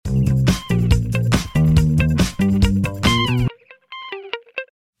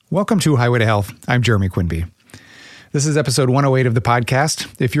Welcome to Highway to Health. I'm Jeremy Quinby. This is episode 108 of the podcast.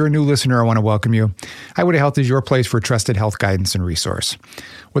 If you're a new listener, I want to welcome you. Highway to Health is your place for trusted health guidance and resource.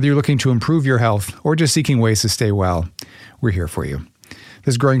 Whether you're looking to improve your health or just seeking ways to stay well, we're here for you.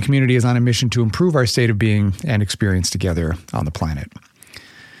 This growing community is on a mission to improve our state of being and experience together on the planet.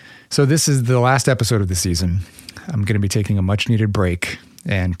 So this is the last episode of the season. I'm going to be taking a much-needed break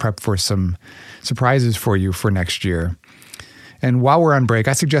and prep for some surprises for you for next year. And while we're on break,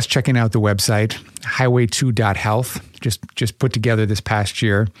 I suggest checking out the website, highway2.health, just put together this past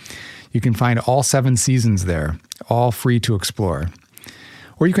year. You can find all 7 seasons there, all free to explore.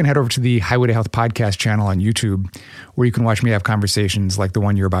 Or you can head over to the Highway to Health podcast channel on YouTube, where you can watch me have conversations like the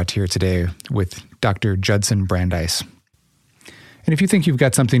one you're about to hear today with Dr. Judson Brandeis. And if you think you've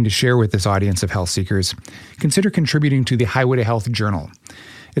got something to share with this audience of health seekers, consider contributing to the Highway to Health Journal.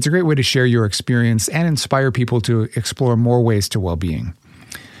 It's a great way to share your experience and inspire people to explore more ways to well-being.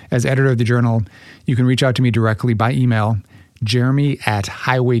 As editor of the journal, you can reach out to me directly by email,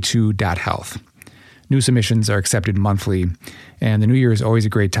 jeremy@highway2.health. New submissions are accepted monthly, and the new year is always a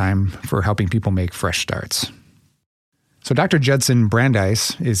great time for helping people make fresh starts. So Dr. Judson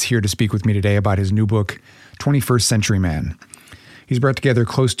Brandeis is here to speak with me today about his new book, 21st Century Man. He's brought together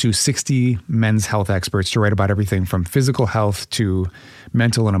close to 60 men's health experts to write about everything from physical health to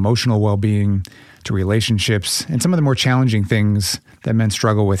mental and emotional well-being to relationships and some of the more challenging things that men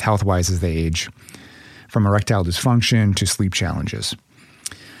struggle with health-wise as they age, from erectile dysfunction to sleep challenges.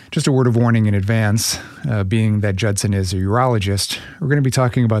 Just a word of warning in advance, being that Judson is a urologist, we're going to be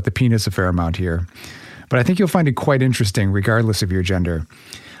talking about the penis a fair amount here. But I think you'll find it quite interesting regardless of your gender.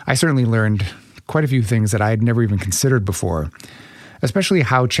 I certainly learned quite a few things that I had never even considered before, especially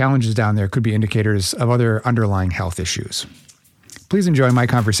how challenges down there could be indicators of other underlying health issues. Please enjoy my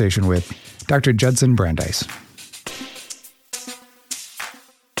conversation with Dr. Judson Brandeis.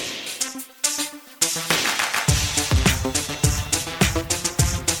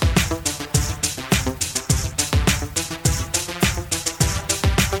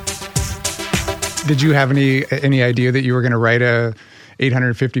 Did you have any idea that you were going to write a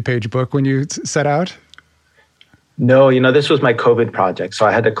 850-page book when you set out? No, this was my COVID project, so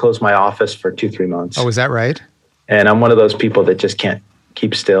I had to close my office for 2-3 months. Oh, is that right? And I'm one of those people that just can't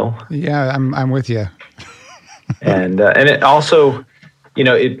keep still. Yeah, I'm with you. and it also,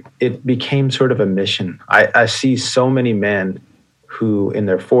 it became sort of a mission. I see so many men who in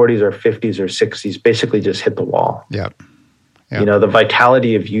their 40s or 50s or 60s basically just hit the wall. Yep. The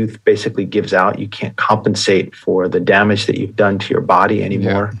vitality of youth basically gives out. You can't compensate for the damage that you've done to your body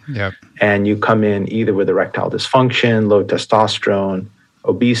anymore. Yep. And you come in either with erectile dysfunction, low testosterone,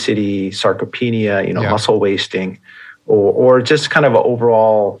 obesity, sarcopenia, muscle wasting, or just kind of an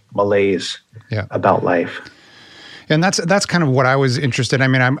overall malaise about life. And that's kind of what I was interested in. I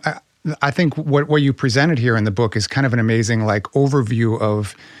mean, I think what you presented here in the book is kind of an amazing overview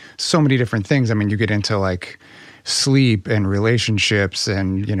of so many different things. I mean, you get into sleep and relationships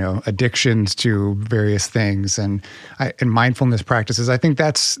and, addictions to various things and mindfulness practices. I think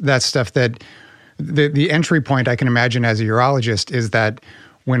that's stuff that the entry point I can imagine as a urologist is that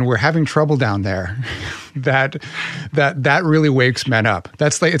when we're having trouble down there, that really wakes men up.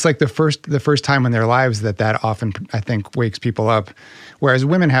 It's like the first time in their lives that often, I think, wakes people up. Whereas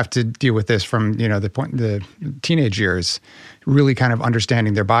women have to deal with this from, the teenage years, really kind of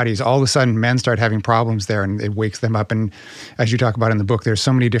understanding their bodies. All of a sudden, men start having problems there and it wakes them up. And as you talk about in the book, there's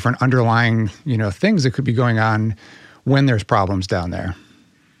so many different underlying, things that could be going on when there's problems down there.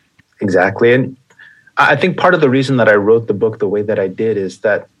 Exactly. And I think part of the reason that I wrote the book the way that I did is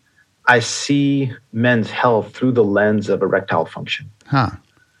that I see men's health through the lens of erectile function.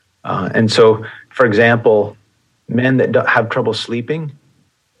 And so, for example, men that have trouble sleeping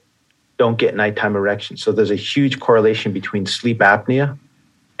don't get nighttime erections. So there's a huge correlation between sleep apnea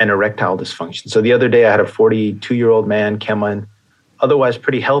and erectile dysfunction. So the other day I had a 42-year-old man come in, otherwise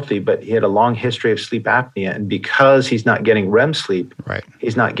pretty healthy, but he had a long history of sleep apnea. And because he's not getting REM sleep,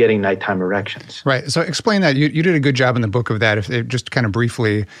 he's not getting nighttime erections. Right. So explain that. You did a good job in the book of that. Just kind of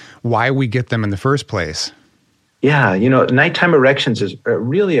briefly, why we get them in the first place. Yeah. Nighttime erections is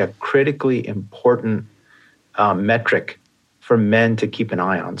really a critically important metric for men to keep an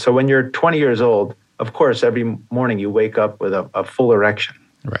eye on. So when you're 20 years old, of course, every morning you wake up with a full erection.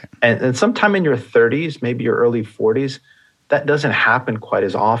 Right. And sometime in your 30s, maybe your early 40s, that doesn't happen quite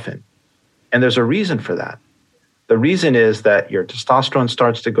as often. And there's a reason for that. The reason is that your testosterone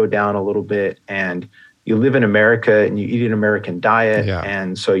starts to go down a little bit and you live in America and you eat an American diet. Yeah.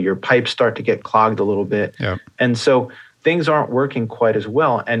 And so your pipes start to get clogged a little bit. Yeah. And so things aren't working quite as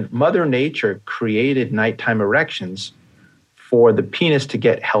well. And Mother Nature created nighttime erections for the penis to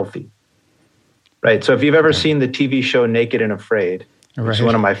get healthy, right? So if you've ever seen the TV show Naked and Afraid, which is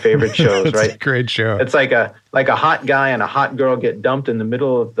one of my favorite shows, right? It's a great show. It's like a hot guy and a hot girl get dumped in the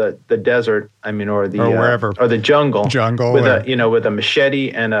middle of the desert. I mean, or wherever, or the jungle with or... a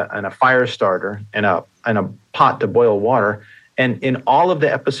machete and a fire starter and a pot to boil water. And in all of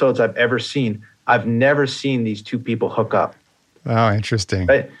the episodes I've ever seen, I've never seen these two people hook up. Oh, interesting.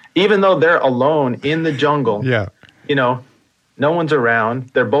 Right? Even though they're alone in the jungle, yeah, no one's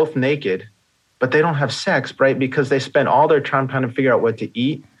around. They're both naked. But they don't have sex, right? Because they spend all their time trying to figure out what to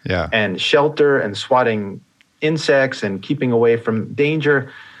eat and shelter and swatting insects and keeping away from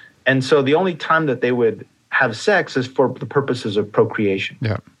danger. And so the only time that they would have sex is for the purposes of procreation.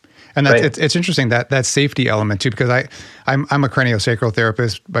 Yeah. And that's, it's interesting, that safety element too, because I'm a craniosacral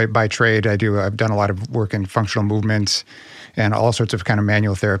therapist by trade. I've done a lot of work in functional movements and all sorts of kind of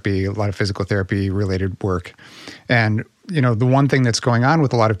manual therapy, a lot of physical therapy related work. And the one thing that's going on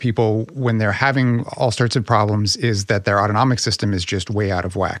with a lot of people when they're having all sorts of problems is that their autonomic system is just way out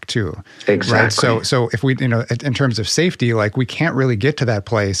of whack too. Exactly. Right? So if we, in terms of safety, like we can't really get to that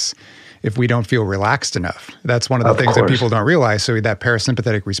place if we don't feel relaxed enough. That's one of the things that people don't realize. So that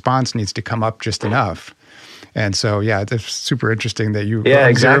parasympathetic response needs to come up just enough. And so, it's super interesting that you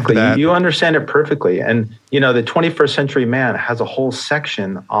exactly. that. You understand it perfectly. And, the 21st century man has a whole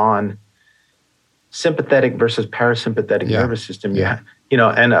section on sympathetic versus parasympathetic nervous system.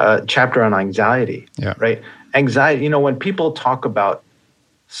 And a chapter on anxiety, right? Anxiety, when people talk about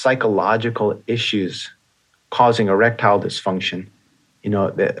psychological issues causing erectile dysfunction,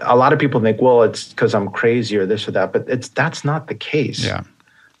 a lot of people think, well, it's because I'm crazy or this or that, but that's not the case. Yeah.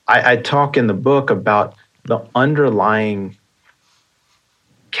 I talk in the book about the underlying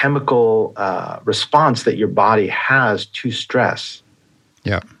chemical response that your body has to stress.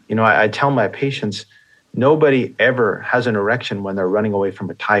 Yeah. I tell my patients, nobody ever has an erection when they're running away from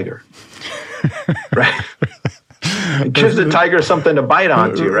a tiger, right? It gives the tiger something to bite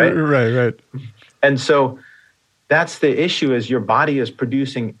onto, right? Right. And so that's the issue, is your body is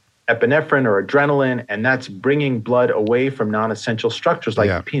producing epinephrine or adrenaline, and that's bringing blood away from non-essential structures like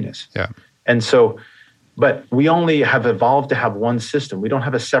the penis. Yeah. And so, but we only have evolved to have one system. We don't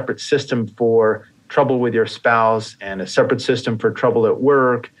have a separate system for trouble with your spouse and a separate system for trouble at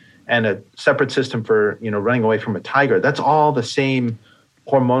work and a separate system for, running away from a tiger. That's all the same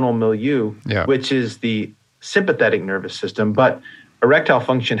hormonal milieu, which is the sympathetic nervous system. But erectile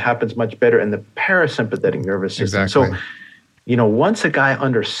function happens much better in the parasympathetic nervous system. Exactly. So, once a guy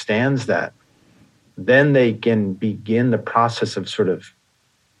understands that, then they can begin the process of sort of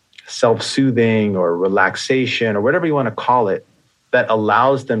self-soothing or relaxation or whatever you want to call it, that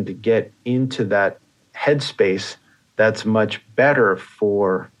allows them to get into that headspace that's much better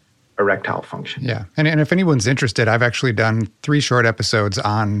for erectile function. Yeah. And if anyone's interested, I've actually done 3 short episodes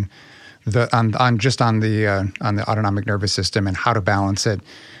on the autonomic nervous system and how to balance it,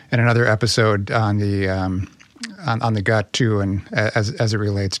 and another episode on the gut too, and as it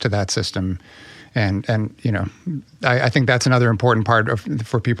relates to that system. And I think that's another important part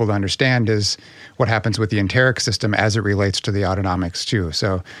for people to understand is what happens with the enteric system as it relates to the autonomics too.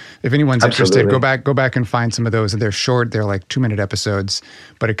 So if anyone's interested, go back and find some of those. They're short, they're like 2-minute episodes,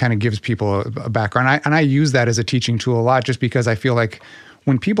 but it kind of gives people a background. And I use that as a teaching tool a lot, just because I feel like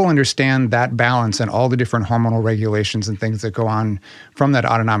when people understand that balance and all the different hormonal regulations and things that go on from that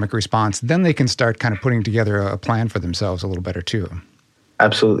autonomic response, then they can start kind of putting together a plan for themselves a little better too.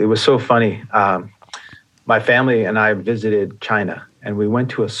 Absolutely. It was so funny. My family and I visited China, and we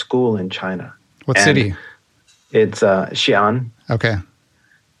went to a school in China. What city? It's Xi'an. Okay.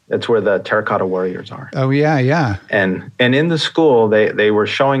 That's where the terracotta warriors are. Oh, yeah. And in the school, they were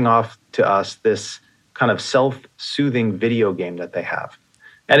showing off to us this kind of self-soothing video game that they have.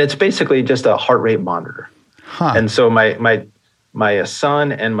 And it's basically just a heart rate monitor. Huh. And so my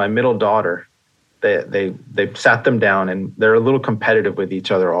son and my middle daughter, they sat them down, and they're a little competitive with each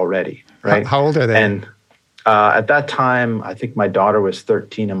other already, right? How old are they? And at that time, I think my daughter was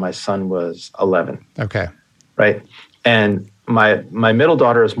 13 and my son was 11. Okay. Right. And my middle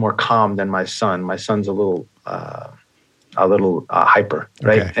daughter is more calm than my son. My son's a little hyper,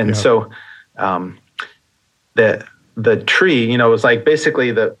 right? Okay. And so the tree, was like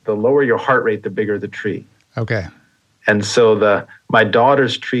basically the lower your heart rate, the bigger the tree. Okay. And so my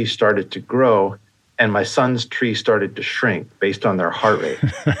daughter's tree started to grow, and my son's tree started to shrink based on their heart rate.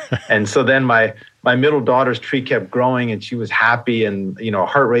 And so then my middle daughter's tree kept growing, and she was happy, and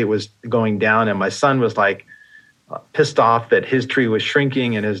heart rate was going down, and my son was like pissed off that his tree was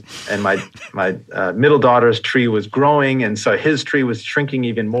shrinking, and my middle daughter's tree was growing, and so his tree was shrinking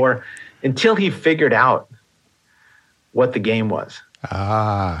even more, until he figured out what the game was.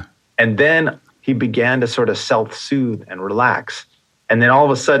 And then he began to sort of self-soothe and relax. And then all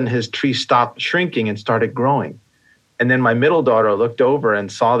of a sudden his tree stopped shrinking and started growing. And then my middle daughter looked over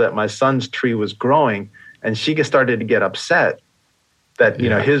and saw that my son's tree was growing, and she started to get upset that,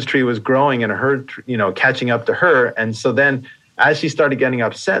 his tree was growing and her, catching up to her. And so then as she started getting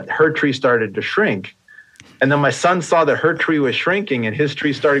upset, her tree started to shrink. And then my son saw that her tree was shrinking and his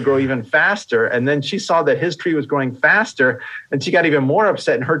tree started to grow even faster. And then she saw that his tree was growing faster and she got even more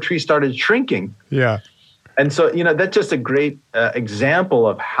upset and her tree started shrinking. Yeah. And so, that's just a great example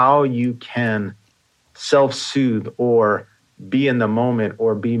of how you can self-soothe or be in the moment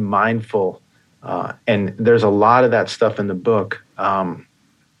or be mindful. And there's a lot of that stuff in the book.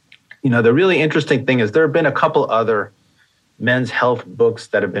 The really interesting thing is there have been a couple other men's health books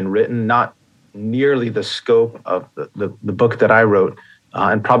that have been written, not nearly the scope of the book that I wrote,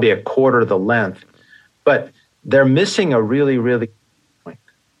 and probably a quarter the length, but they're missing a really, really point.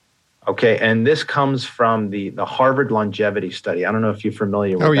 Okay, and this comes from the Harvard longevity study. I don't know if you're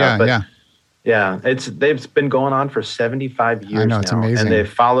familiar with that. But yeah, they've been going on for 75 years now. I know, it's amazing. And they've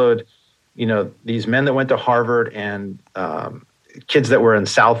followed, these men that went to Harvard and kids that were in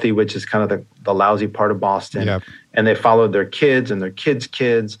Southie, which is kind of the lousy part of Boston. Yep. And they followed their kids and their kids'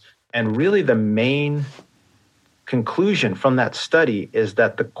 kids. And really the main conclusion from that study is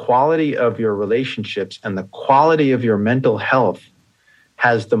that the quality of your relationships and the quality of your mental health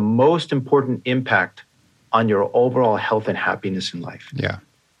has the most important impact on your overall health and happiness in life. Yeah.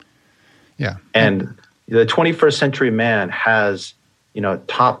 Yeah. And the 21st century man has,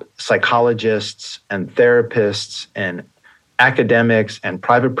 top psychologists and therapists and academics and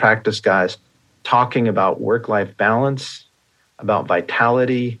private practice guys talking about work-life balance, about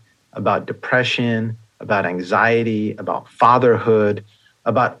vitality, about depression, about anxiety, about fatherhood,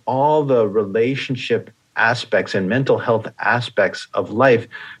 about all the relationship aspects and mental health aspects of life,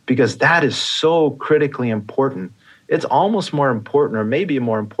 because that is so critically important. It's almost more important, or maybe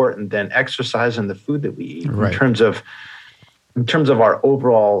more important, than exercise and the food that we eat, right, in terms of our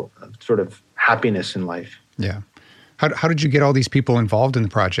overall sort of happiness in life. Yeah. How did you get all these people involved in the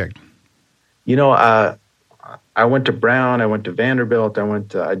project? I went to Brown, I went to Vanderbilt,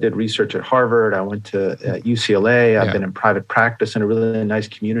 I did research at Harvard, I went to UCLA, I've been in private practice in a really nice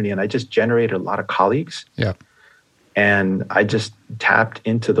community, and I just generated a lot of colleagues. Yeah. And I just tapped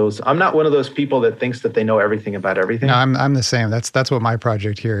into those. I'm not one of those people that thinks that they know everything about everything. No, I'm the same. That's what my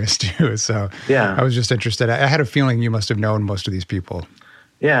project here is too. So yeah, I was just interested. I had a feeling you must have known most of these people.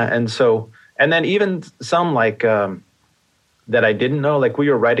 Yeah, and then even some that I didn't know, like we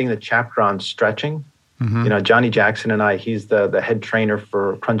were writing the chapter on stretching. Mm-hmm. Johnny Jackson and he's the head trainer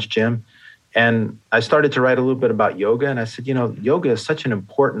for Crunch Gym. And I started to write a little bit about yoga. And I said, yoga is such an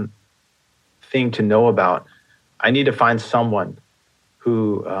important thing to know about. I need to find someone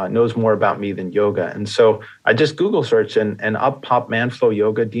who knows more about me than yoga. And so I just Google searched and up popped Manflow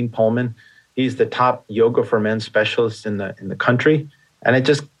Yoga, Dean Pullman. He's the top yoga for men specialist in the country. And I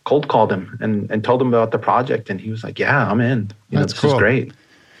just cold called him and told him about the project. And he was like, yeah, I'm in. This is great.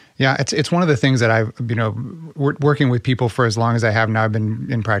 Yeah, it's one of the things that I've, working with people for as long as I have now. I've been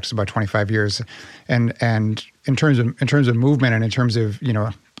in practice about 25 years. And in terms of movement and in terms of,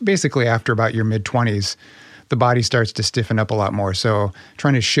 basically after about your mid-20s, the body starts to stiffen up a lot more. So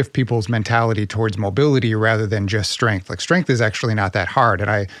trying to shift people's mentality towards mobility rather than just strength. Like strength is actually not that hard.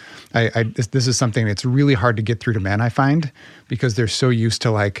 And this is something that's really hard to get through to men, I find, because they're so used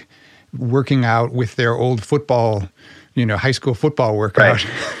to like working out with their old football, high school football workout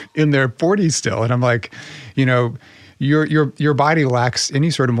in their 40s still. And I'm like, your body lacks any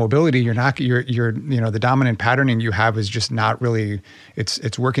sort of mobility. You're the dominant patterning you have is just not really,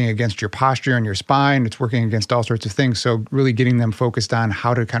 it's working against your posture and your spine. It's working against all sorts of things. So really getting them focused on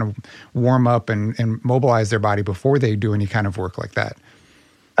how to kind of warm up and mobilize their body before they do any kind of work like that.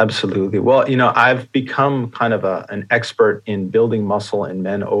 Absolutely. Well, I've become kind of an expert in building muscle in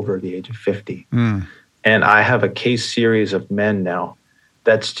men over the age of 50. And I have a case series of men now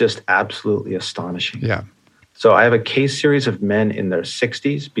that's just absolutely astonishing. Yeah. So I have a case series of men in their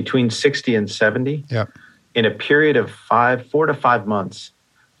 60s, between 60 and 70. Yeah. In a period of 4 to 5 months,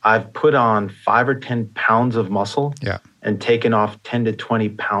 I've put on 5 or 10 pounds of muscle and taken off 10 to 20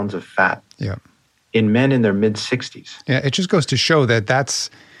 pounds of fat in men in their mid-60s. Yeah, it just goes to show that that's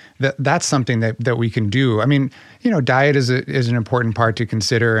something that we can do. I mean, diet is an important part to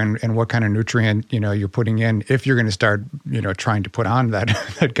consider, and what kind of nutrient, you're putting in if you're going to start, trying to put on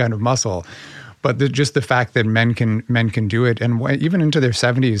that kind of muscle. But just the fact that men can do it, and even into their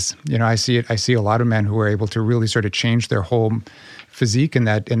 70s, I see a lot of men who are able to really sort of change their whole physique in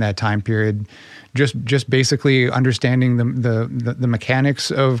that time period. Just basically understanding the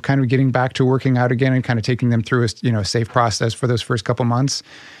mechanics of kind of getting back to working out again and kind of taking them through a safe process for those first couple months.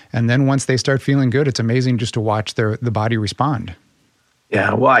 And then once they start feeling good, it's amazing just to watch the body respond.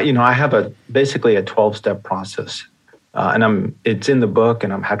 Yeah, well, I have basically a 12-step process, and it's in the book,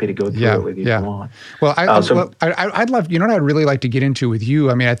 and I'm happy to go through it with you if you want. Well, I'd love, what I'd really like to get into with you.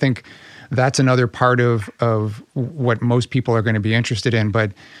 I mean, I think that's another part of what most people are going to be interested in.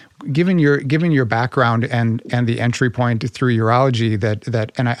 But given your background and the entry point through urology,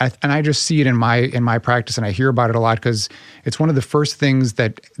 and I just see it in my practice, and I hear about it a lot because it's one of the first things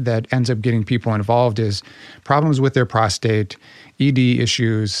that ends up getting people involved is problems with their prostate, ED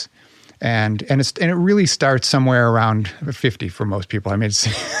issues. And it really starts somewhere around 50 for most people. I mean,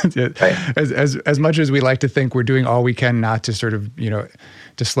 right. as much as we like to think we're doing all we can not to sort of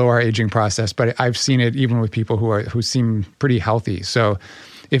to slow our aging process, but I've seen it even with people who seem pretty healthy. So,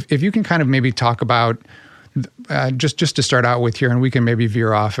 if you can kind of maybe talk about just to start out with here, and we can maybe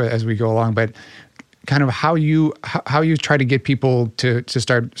veer off as we go along, but kind of how you try to get people to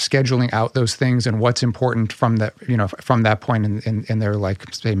start scheduling out those things and what's important from that point in their,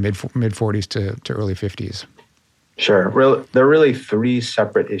 like, say mid 40s to early 50s. Sure. There are really three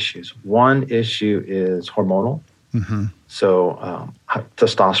separate issues. One issue is hormonal. Mm-hmm. So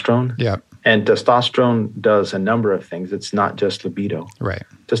testosterone. Yeah. And testosterone does a number of things. It's not just libido. Right.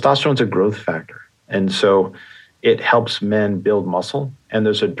 Testosterone's a growth factor. And so it helps men build muscle, and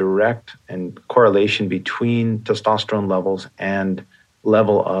there's a direct and correlation between testosterone levels and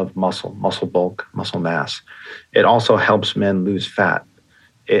level of muscle bulk, muscle mass. It also helps men lose fat.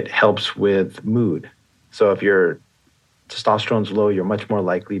 It helps with mood. So if your testosterone's low, you're much more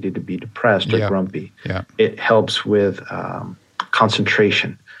likely to be depressed or grumpy. Yeah. It helps with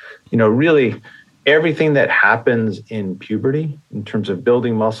concentration. Really everything that happens in puberty in terms of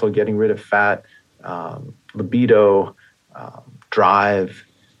building muscle, getting rid of fat, libido, drive,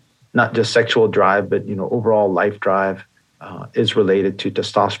 not just sexual drive, but overall life drive, is related to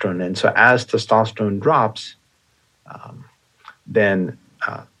testosterone. And so as testosterone drops, then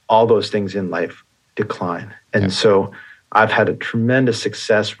all those things in life decline. And so I've had a tremendous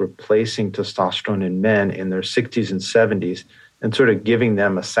success replacing testosterone in men in their 60s and 70s and sort of giving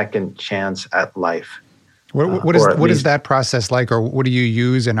them a second chance at life. What is that process like, or what do you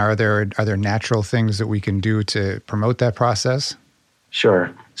use, and are there natural things that we can do to promote that process?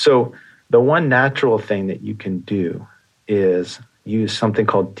 Sure. So the one natural thing that you can do is use something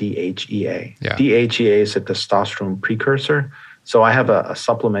called DHEA. Yeah. DHEA is a testosterone precursor. So I have a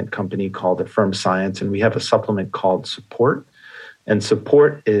supplement company called Affirm Science, and we have a supplement called Support. And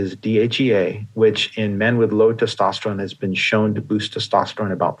Support is DHEA, which in men with low testosterone has been shown to boost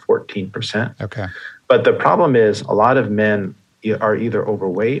testosterone about 14%. Okay. But the problem is a lot of men are either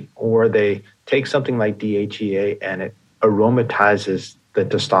overweight or they take something like DHEA and it aromatizes the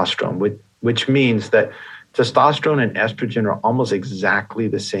testosterone, which means that testosterone and estrogen are almost exactly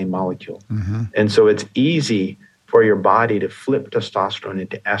the same molecule. Mm-hmm. And so it's easy for your body to flip testosterone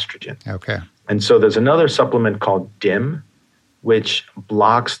into estrogen. Okay. And so there's another supplement called DIM, which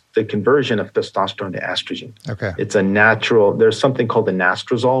blocks the conversion of testosterone to estrogen. Okay. It's a natural, there's something called the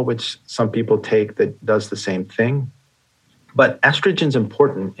anastrozole, which some people take that does the same thing. But estrogen's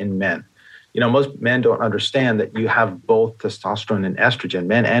important in men. Most men don't understand that you have both testosterone and estrogen,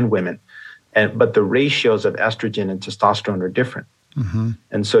 men and women. But the ratios of estrogen and testosterone are different. Mm-hmm.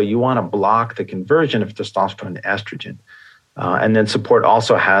 And so you want to block the conversion of testosterone to estrogen. And then Support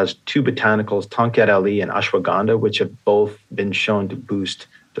also has two botanicals, Tonkat Ali and ashwagandha, which have both been shown to boost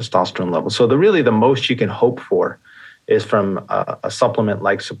testosterone levels. So the most you can hope for is from a supplement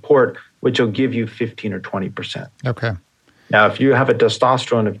like Support, which will give you 15 or 20%. Okay. Now, if you have a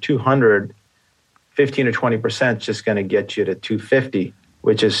testosterone of 200, 15 or 20% is just going to get you to 250,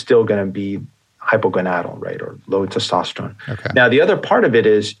 which is still going to be hypogonadal, right, or low testosterone. Okay. Now, the other part of it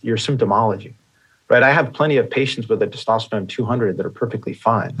is your symptomology. Right, I have plenty of patients with a testosterone 200 that are perfectly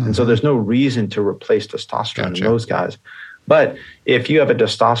fine. Mm-hmm. And so there's no reason to replace testosterone in those guys. But if you have a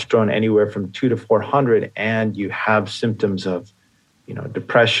testosterone anywhere from 200 to 400 and you have symptoms of,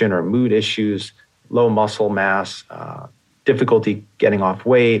 depression or mood issues, low muscle mass, difficulty getting off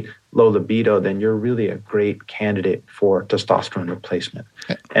weight, low libido, then you're really a great candidate for testosterone replacement.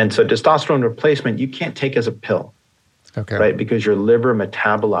 And so testosterone replacement, you can't take as a pill. Okay. Right, because your liver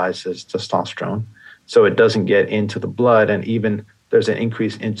metabolizes testosterone. So it doesn't get into the blood, and even there's an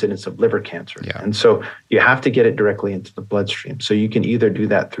increased incidence of liver cancer. Yeah. And so you have to get it directly into the bloodstream. So you can either do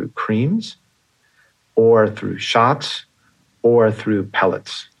that through creams or through shots or through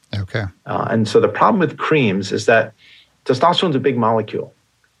pellets. Okay. And so the problem with creams is that testosterone's a big molecule.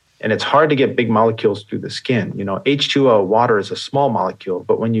 And it's hard to get big molecules through the skin. H2O, water, is a small molecule,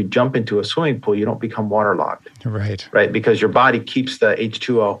 but when you jump into a swimming pool, you don't become waterlogged. Right? Because your body keeps the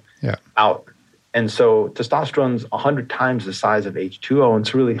H2O out. And so testosterone's 100 times the size of H2O, and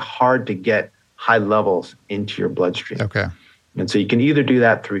it's really hard to get high levels into your bloodstream. Okay. And so you can either do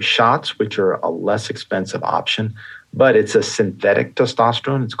that through shots, which are a less expensive option, but it's a synthetic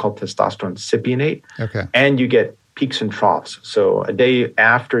testosterone. It's called testosterone cypionate. Okay. And you get peaks and troughs. So a day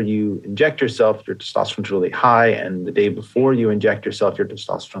after you inject yourself, your testosterone's really high, and the day before you inject yourself, your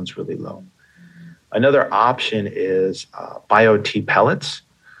testosterone's really low. Another option is BioT pellets,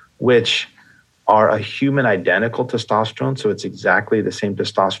 which are a human identical testosterone. So it's exactly the same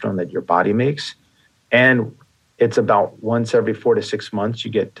testosterone that your body makes. And it's about once every 4 to 6 months,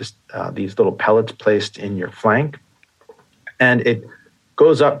 you get these little pellets placed in your flank. And it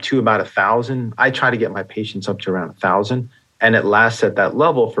goes up to about 1,000. I try to get my patients up to around 1,000, and it lasts at that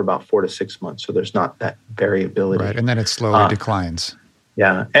level for about 4 to 6 months. So there's not that variability. Right, and then it slowly declines.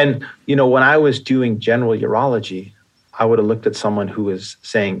 Yeah, and when I was doing general urology, I would have looked at someone who was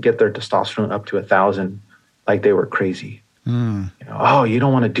saying get their testosterone up to 1,000 like they were crazy. Oh, you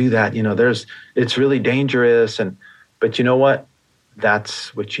don't want to do that. It's really dangerous. But you know what?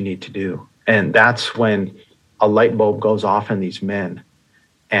 That's what you need to do. And that's when a light bulb goes off in these men,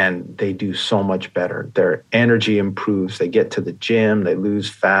 and they do so much better. Their energy improves. They get to the gym. They lose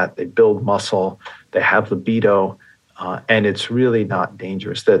fat. They build muscle. They have libido. And it's really not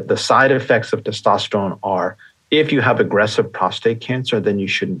dangerous. The side effects of testosterone are, if you have aggressive prostate cancer, then you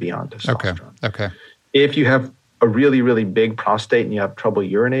shouldn't be on testosterone. Okay. If you have a really, really big prostate and you have trouble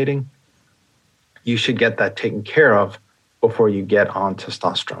urinating, you should get that taken care of before you get on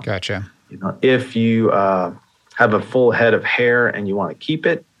testosterone. Gotcha. If you have a full head of hair and you want to keep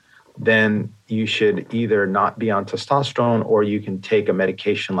it, then you should either not be on testosterone, or you can take a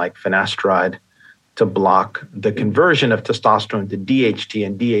medication like finasteride to block the conversion of testosterone to DHT,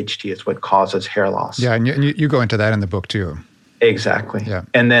 and DHT is what causes hair loss. Yeah, and you go into that in the book too. Exactly. Yeah.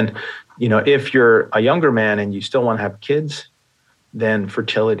 And then, if you're a younger man and you still want to have kids, then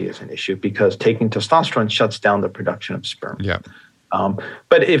fertility is an issue, because taking testosterone shuts down the production of sperm. Yeah.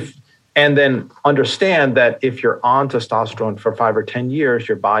 And then understand that if you're on testosterone for 5 or 10 years,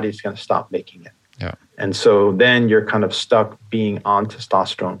 your body's going to stop making it. Yeah. And so then you're kind of stuck being on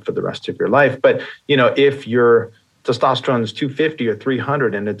testosterone for the rest of your life. But, if your testosterone is 250 or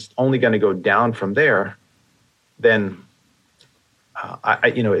 300 and it's only going to go down from there, then,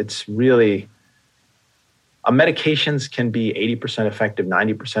 it's really, medications can be 80% effective,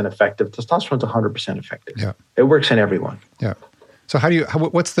 90% effective. Testosterone's 100% effective. Yeah. It works in everyone. Yeah. So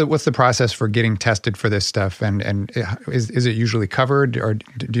what's the process for getting tested for this stuff? And is it usually covered, or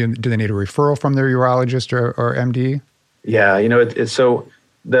do they need a referral from their urologist or MD? Yeah, so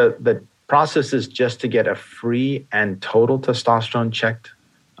the process is just to get a free and total testosterone checked,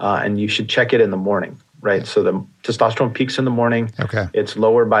 and you should check it in the morning, right? So the testosterone peaks in the morning. Okay. It's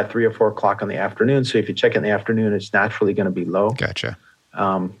lower by 3 or 4 o'clock in the afternoon. So if you check it in the afternoon, it's naturally going to be low. Gotcha.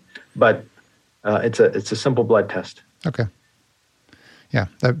 But it's a simple blood test. Okay. Yeah,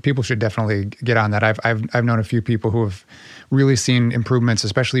 people should definitely get on that. I've known a few people who have really seen improvements,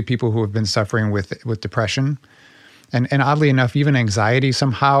 especially people who have been suffering with depression, and oddly enough, even anxiety.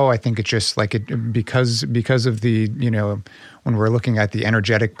 Somehow, I think it's just like it because of the when we're looking at the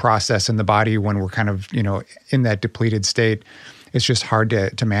energetic process in the body, when we're kind of in that depleted state, it's just hard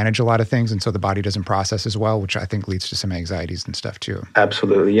to manage a lot of things, and so the body doesn't process as well, which I think leads to some anxieties and stuff too.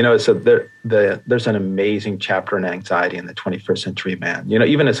 Absolutely. So there's an amazing chapter on anxiety in the 21st Century Man.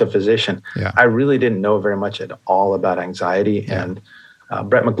 Even as a physician, I really didn't know very much at all about anxiety. Yeah. And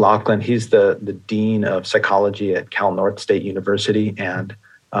Brett McLaughlin, he's the dean of psychology at Cal North State University, and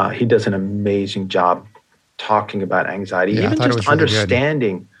he does an amazing job talking about anxiety, even just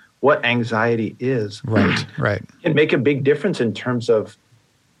understanding what anxiety is. Right. Can make a big difference in terms of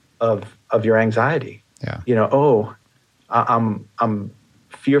your anxiety. Yeah. I'm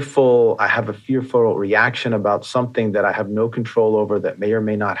fearful. I have a fearful reaction about something that I have no control over that may or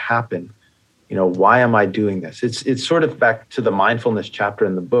may not happen. Why am I doing this? It's sort of back to the mindfulness chapter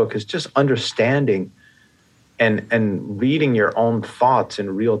in the book, is just understanding and reading your own thoughts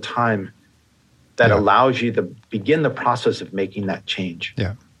in real time that allows you to begin the process of making that change.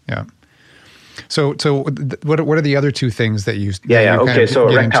 Yeah. Yeah. So what are the other two things that you? Okay. So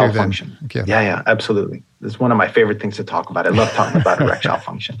erectile function. Yeah, absolutely. This is one of my favorite things to talk about. I love talking about erectile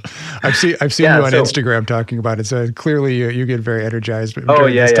function. I've seen you on Instagram talking about it. So clearly you get very energized.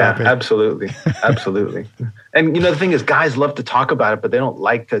 This topic. Absolutely. And the thing is, guys love to talk about it, but they don't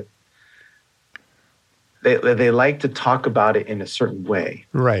like to. they like to talk about it in a certain way.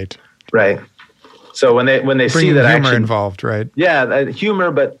 Right. So when they see that humor involved, right? Yeah,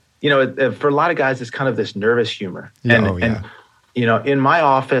 humor, but for a lot of guys, it's kind of this nervous humor. And in my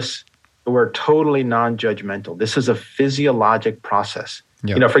office, we're totally non-judgmental. This is a physiologic process.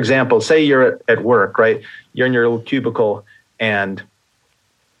 Yep. For example, say you're at work, right? You're in your little cubicle and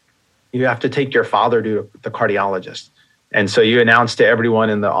you have to take your father to the cardiologist. And so you announce to everyone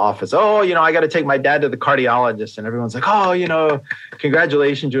in the office, I got to take my dad to the cardiologist. And everyone's like,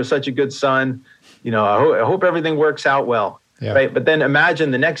 congratulations, you're such a good son. I hope everything works out well. Yeah. Right. But then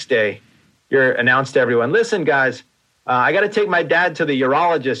imagine the next day you're announced to everyone, listen, guys, I got to take my dad to the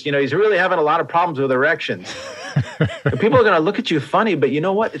urologist. He's really having a lot of problems with erections. People are going to look at you funny, but you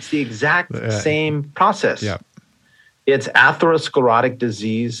know what? It's the exact same process. Yeah. It's atherosclerotic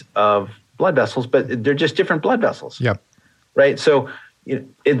disease of blood vessels, but they're just different blood vessels. Yep. Right. So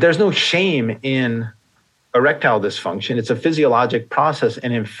there's no shame in erectile dysfunction. It's a physiologic process.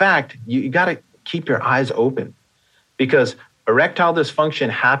 And in fact, you got to keep your eyes open because erectile dysfunction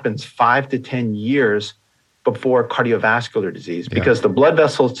happens 5 to 10 years before cardiovascular disease because the blood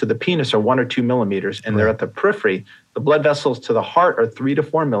vessels to the penis are 1 or 2 millimeters and they're at the periphery. The blood vessels to the heart are 3 to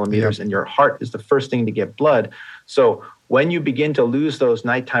 4 millimeters and your heart is the first thing to get blood. So when you begin to lose those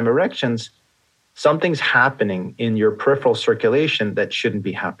nighttime erections, something's happening in your peripheral circulation that shouldn't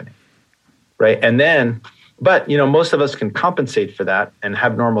be happening, right? And then, but most of us can compensate for that and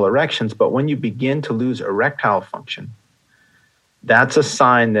have normal erections. But when you begin to lose erectile function, that's a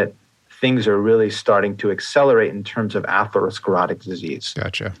sign that things are really starting to accelerate in terms of atherosclerotic disease.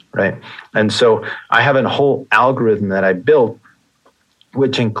 Gotcha. Right. And so I have a whole algorithm that I built,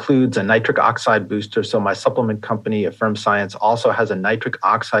 which includes a nitric oxide booster. So my supplement company, Affirm Science, also has a nitric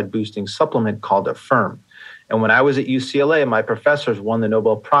oxide boosting supplement called Affirm. And when I was at UCLA, my professors won the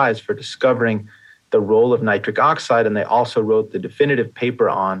Nobel Prize for discovering the role of nitric oxide. And they also wrote the definitive paper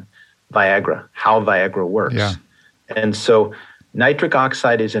on Viagra, how Viagra works. Yeah. And so nitric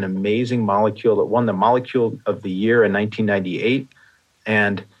oxide is an amazing molecule. It won the Molecule of the Year in 1998.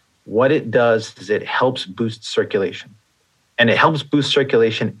 And what it does is it helps boost circulation. And it helps boost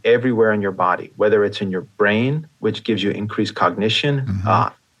circulation everywhere in your body, whether it's in your brain, which gives you increased cognition.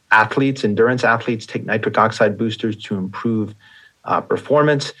 Mm-hmm. Endurance athletes take nitric oxide boosters to improve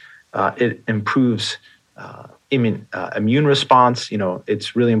performance. It improves immune response.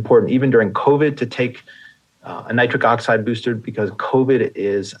 It's really important, even during COVID, to take a nitric oxide booster because COVID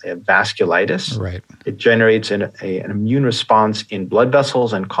is a vasculitis. Right. It generates an immune response in blood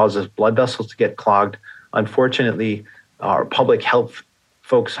vessels and causes blood vessels to get clogged. Unfortunately, our public health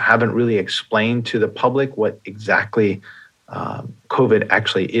folks haven't really explained to the public what exactly COVID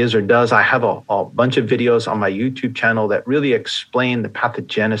actually is or does. I have a bunch of videos on my YouTube channel that really explain the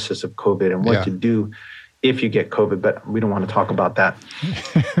pathogenesis of COVID and what to do if you get COVID, but we don't want to talk about that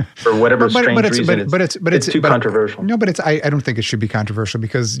for whatever strange reason. It's too controversial. No, but I don't think it should be controversial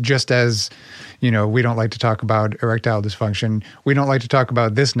because just as, we don't like to talk about erectile dysfunction, we don't like to talk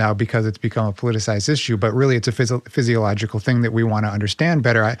about this now because it's become a politicized issue, but really it's a physiological thing that we want to understand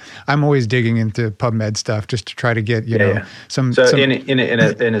better. I'm always digging into PubMed stuff just to try to get, some. So in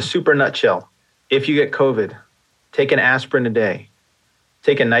a super nutshell, if you get COVID, take an aspirin a day.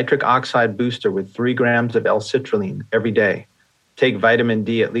 Take a nitric oxide booster with 3 grams of L-citrulline every day. Take vitamin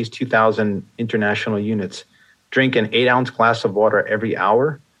D, at least 2,000 international units. Drink an 8-ounce glass of water every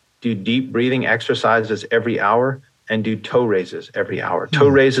hour. Do deep breathing exercises every hour. And do toe raises every hour. Toe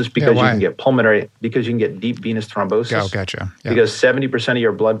raises because you can get deep venous thrombosis. Oh, gotcha. Yeah. Because 70% of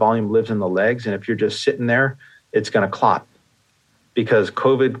your blood volume lives in the legs. And if you're just sitting there, it's going to clot. Because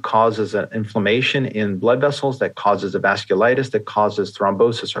COVID causes an inflammation in blood vessels that causes a vasculitis that causes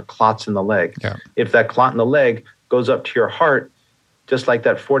thrombosis or clots in the leg. Yeah. If that clot in the leg goes up to your heart, just like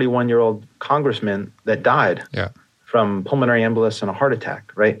that 41-year-old congressman that died from pulmonary embolus and a heart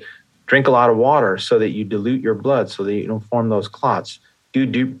attack, right? Drink a lot of water so that you dilute your blood so that you don't form those clots. Do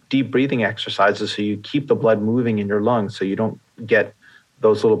deep breathing exercises so you keep the blood moving in your lungs so you don't get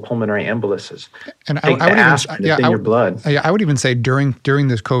those little pulmonary emboluses. And I would even, your blood. I would even say during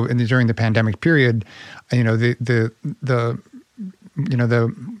this COVID and during the pandemic period, the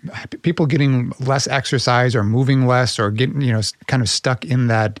people getting less exercise or moving less or getting kind of stuck in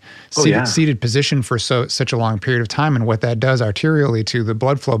that seated position for such a long period of time, and what that does arterially to the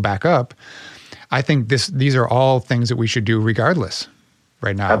blood flow back up. I think these are all things that we should do regardless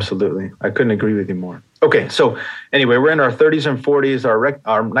right now. Absolutely, I couldn't agree with you more. Okay, so anyway, we're in our 30s and 40s.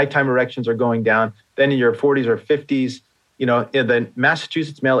 Our nighttime erections are going down. Then in your 40s or 50s, in the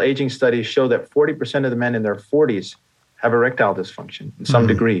Massachusetts male aging studies show that 40% of the men in their 40s have erectile dysfunction in some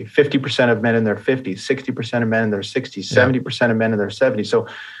degree. 50% of men in their 50s, 60% of men in their 60s, 70% of men in their 70s. So,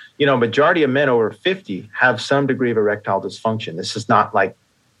 majority of men over 50 have some degree of erectile dysfunction. This is not like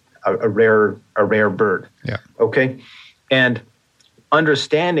a rare bird. Yeah. Okay. And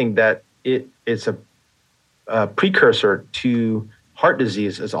understanding that it's a precursor to heart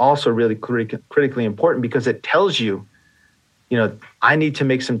disease is also really critically important, because it tells you, I need to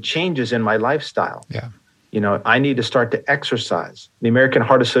make some changes in my lifestyle. Yeah. I need to start to exercise. The American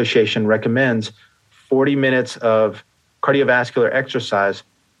Heart Association recommends 40 minutes of cardiovascular exercise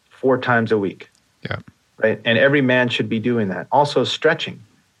 4 times a week. Yeah. Right. And every man should be doing that. Also stretching.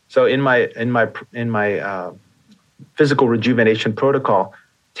 So in my physical rejuvenation protocol,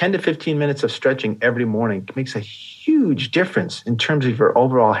 10 to 15 minutes of stretching every morning makes a huge difference in terms of your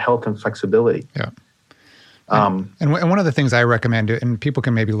overall health and flexibility. Yeah. And one of the things I recommend, and people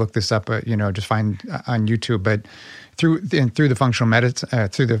can maybe look this up, just find on YouTube, but through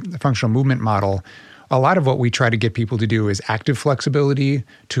the functional movement model, a lot of what we try to get people to do is active flexibility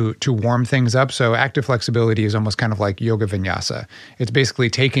to warm things up. So active flexibility is almost kind of like yoga vinyasa. It's basically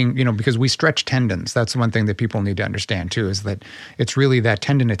taking, because we stretch tendons. That's one thing that people need to understand too, is that it's really that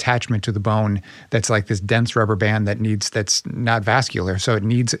tendon attachment to the bone that's like this dense rubber band that's not vascular. So it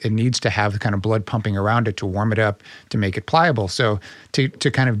needs to have kind of blood pumping around it to warm it up, to make it pliable. So to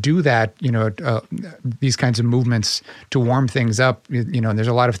kind of do that, these kinds of movements to warm things up, and there's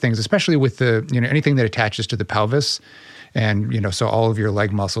a lot of things, especially with the, anything that attaches to the pelvis, and so all of your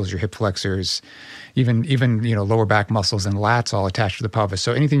leg muscles, your hip flexors, even lower back muscles and lats all attached to the pelvis.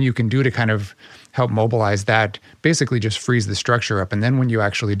 So anything you can do to kind of help mobilize that basically just frees the structure up. And then when you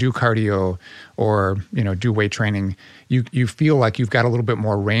actually do cardio or do weight training, you feel like you've got a little bit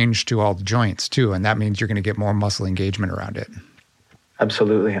more range to all the joints too, and that means you're going to get more muscle engagement around it.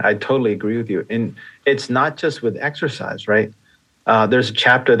 Absolutely. I totally agree with you. And it's not just with exercise, right? There's a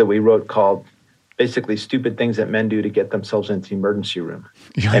chapter that we wrote called basically stupid things that men do to get themselves into the emergency room.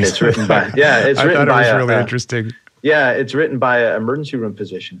 Yeah, and it's written by, I thought it was really interesting. Yeah, it's written by an emergency room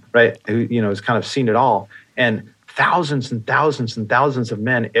physician, right? Who, has kind of seen it all. And thousands and thousands and thousands of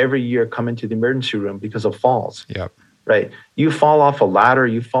men every year come into the emergency room because of falls. Yep. Right? You fall off a ladder,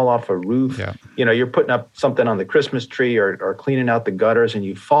 you fall off a roof, yeah. You're putting up something on the Christmas tree or cleaning out the gutters and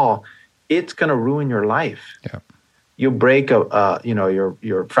you fall, it's going to ruin your life. Yeah. You'll break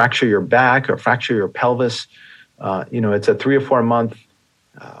your fracture your back or fracture your pelvis. It's a 3 or 4 month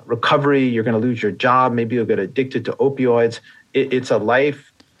recovery. You're going to lose your job. Maybe you'll get addicted to opioids. It's a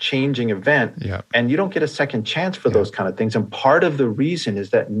life-changing event, yeah. And you don't get a second chance for those kind of things. And part of the reason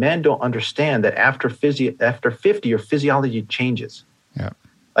is that men don't understand that after 50, your physiology changes. Yeah.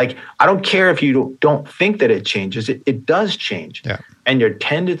 Like, I don't care if you don't think that it changes. It does change. Yeah. And your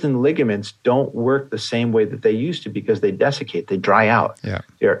tendons and ligaments don't work the same way that they used to because they desiccate, they dry out. Yeah.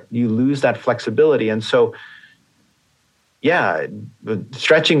 You lose that flexibility. And so,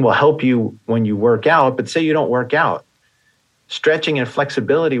 stretching will help you when you work out, but say you don't work out. Stretching and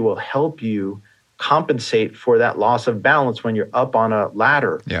flexibility will help you compensate for that loss of balance when you're up on a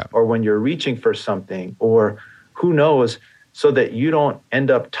ladder, or when you're reaching for something, or who knows, so that you don't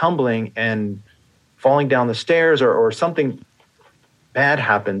end up tumbling and falling down the stairs or something bad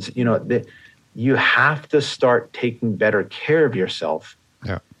happens. You have to start taking better care of yourself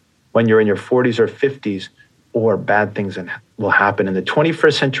when you're in your 40s or 50s, or bad things will happen. And the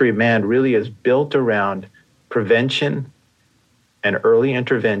 21st century man really is built around prevention and early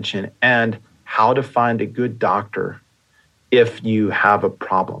intervention and how to find a good doctor if you have a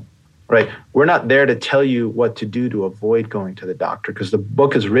problem. Right? We're not there to tell you what to do to avoid going to the doctor, because the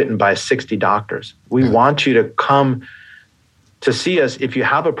book is written by 60 doctors. We want you to come to see us if you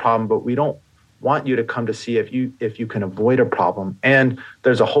have a problem, but we don't want you to come to see if you can avoid a problem. And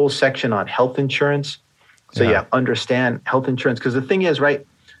there's a whole section on health insurance. So understand health insurance, because the thing is, right,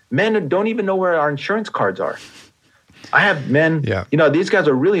 men don't even know where our insurance cards are. I have men, these guys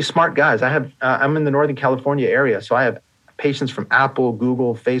are really smart guys. I'm in the Northern California area, so I have patients from Apple,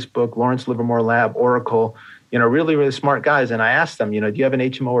 Google, Facebook, Lawrence Livermore Lab, Oracle, really, really smart guys. And I asked them, do you have an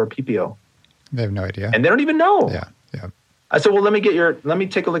HMO or a PPO? They have no idea. And they don't even know. Yeah. I said, well, let me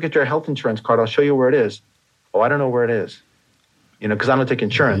take a look at your health insurance card. I'll show you where it is. Oh, I don't know where it is, because I don't take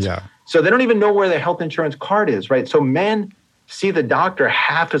insurance. Yeah. So they don't even know where their health insurance card is, right? So men see the doctor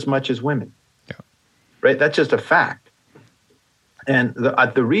half as much as women, right? That's just a fact. And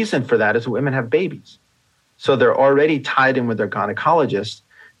the reason for that is women have babies. So they're already tied in with their gynecologist.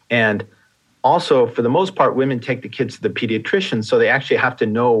 And also, for the most part, women take the kids to the pediatrician, so they actually have to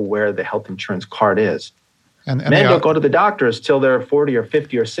know where the health insurance card is. And men don't go to the doctors till they're 40 or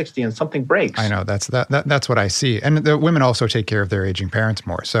 50 or 60 and something breaks. I know, that's what I see. And the women also take care of their aging parents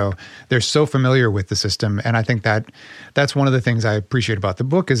more. So they're so familiar with the system. And I think that's one of the things I appreciate about the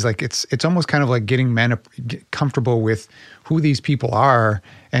book is like, it's almost kind of like getting men comfortable with who these people are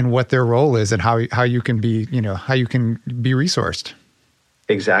and what their role is and how you can be, how you can be resourced.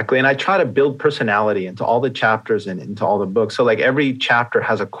 Exactly. And I try to build personality into all the chapters and into all the books. So like every chapter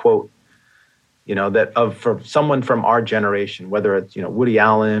has a quote, from someone from our generation, whether it's, Woody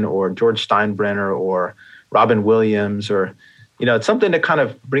Allen or George Steinbrenner or Robin Williams, or, it's something to kind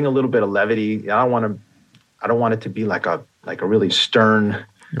of bring a little bit of levity. I don't want it to be like a really stern,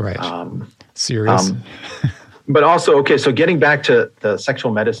 right. Serious. But also, okay, so getting back to the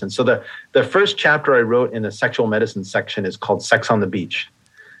sexual medicine. So the first chapter I wrote in the sexual medicine section is called Sex on the Beach.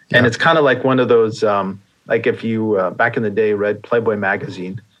 Yeah. And it's kind of like one of those, like if you, back in the day, read Playboy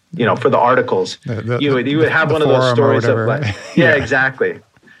magazine, for the articles, you would have one of those stories of like, yeah, exactly.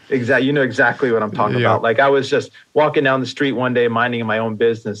 You know exactly what I'm talking about. Like I was just walking down the street one day, minding my own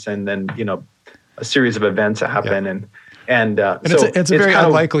business, and then, a series of events happen. Yeah. And so it's a very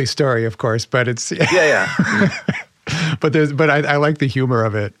unlikely story, of course, but it's yeah. but I like the humor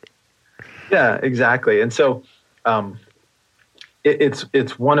of it. Yeah, exactly. And so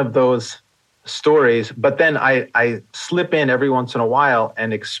it's one of those stories, but then I slip in every once in a while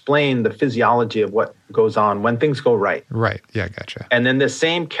and explain the physiology of what goes on when things go right. Right. Yeah, gotcha. And then the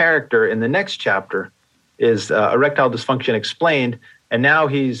same character in the next chapter is erectile dysfunction explained. And now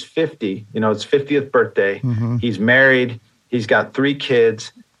he's 50, it's 50th birthday. Mm-hmm. He's married. He's got 3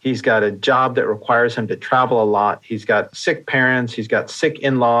 kids. He's got a job that requires him to travel a lot. He's got sick parents. He's got sick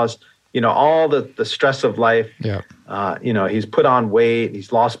in-laws, all the stress of life. Yeah. He's put on weight.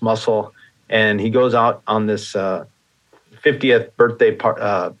 He's lost muscle. And he goes out on this 50th birthday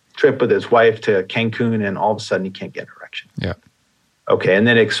trip with his wife to Cancun, and all of a sudden he can't get an erection. Yeah. Okay, and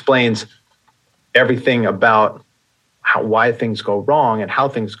then it explains everything about why things go wrong and how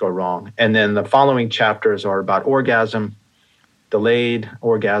things go wrong. And then the following chapters are about orgasm, delayed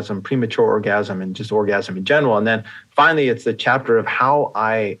orgasm, premature orgasm, and just orgasm in general. And then finally, it's the chapter of how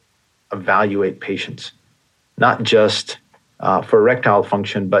I evaluate patients, not just for erectile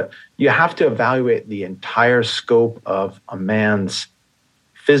function, but you have to evaluate the entire scope of a man's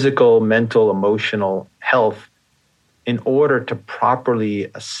physical, mental, emotional health in order to properly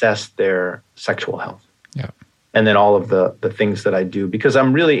assess their sexual health. Yeah. And then all of the things that I do, because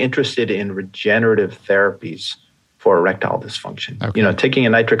I'm really interested in regenerative therapies for erectile dysfunction. Okay. Taking a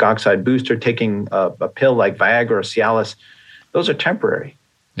nitric oxide booster, taking a pill like Viagra or Cialis, those are temporary.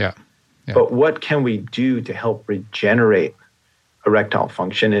 Yeah. But what can we do to help regenerate erectile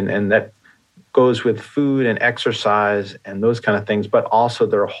function? And that goes with food and exercise and those kind of things, but also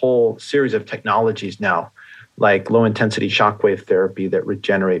there are a whole series of technologies now, like low-intensity shockwave therapy that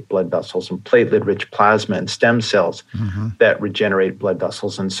regenerate blood vessels, and platelet-rich plasma and stem cells that regenerate blood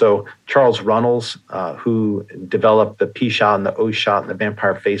vessels. And so Charles Runnels, who developed the P-shot and the O-shot and the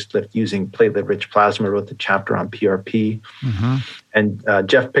vampire facelift using platelet-rich plasma, wrote the chapter on PRP. And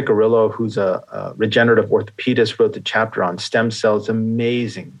Jeff Piccirillo, who's a regenerative orthopedist, wrote the chapter on stem cells.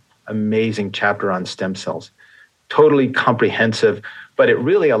 Amazing chapter on stem cells. Totally comprehensive, but it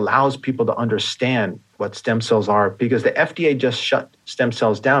really allows people to understand what stem cells are, because the FDA just shut stem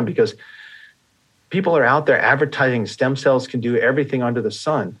cells down because people are out there advertising stem cells can do everything under the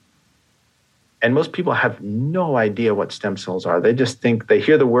sun. And most people have no idea what stem cells are. They just think, they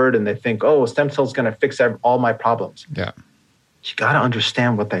hear the word and they think, oh, stem cells going to fix all my problems. Yeah. You got to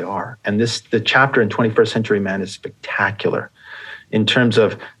understand what they are. And the chapter in 21st Century Man is spectacular in terms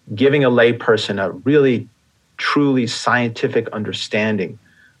of giving a layperson a really, truly scientific understanding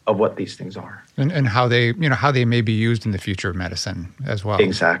of what these things are. And how they, how they may be used in the future of medicine as well.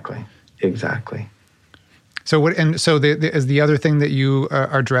 Exactly. So is the other thing that you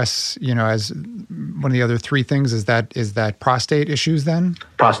address, as one of the other 3 things, is that prostate issues then?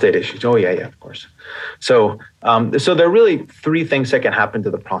 Prostate issues. Oh, yeah, of course. So there are really 3 things that can happen to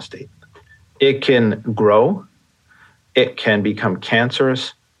the prostate. It can grow, it can become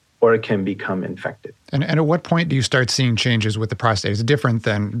cancerous, or it can become infected. And at what point do you start seeing changes with the prostate? It's different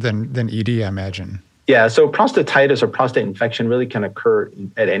than ED, I imagine. Yeah, so prostatitis or prostate infection really can occur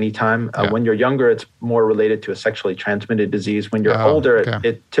at any time. When you're younger, it's more related to a sexually transmitted disease. When you're older,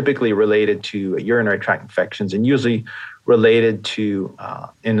 it's typically related to urinary tract infections and usually related to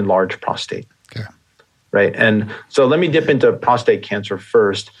an enlarged prostate. Okay. Right, and so let me dip into prostate cancer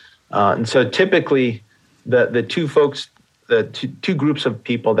first. And so typically, the two groups of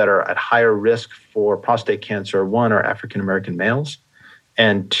people that are at higher risk for prostate cancer, one are African American males,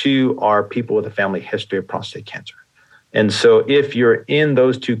 and 2 are people with a family history of prostate cancer. And so if you're in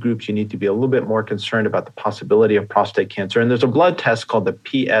those 2 groups, you need to be a little bit more concerned about the possibility of prostate cancer. And there's a blood test called the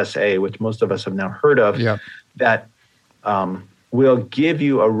PSA, which most of us have now heard of, that will give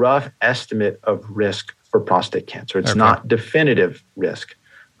you a rough estimate of risk for prostate cancer. It's not definitive risk.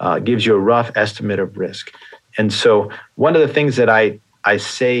 It gives you a rough estimate of risk. And so one of the things that I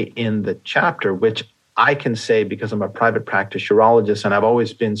say in the chapter, which I can say because I'm a private practice urologist and I've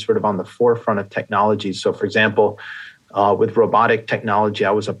always been sort of on the forefront of technology. So for example, with robotic technology,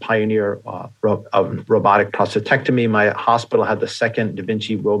 I was a pioneer of robotic prostatectomy. My hospital had the second Da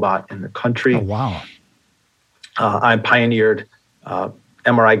Vinci robot in the country. Oh, wow. I pioneered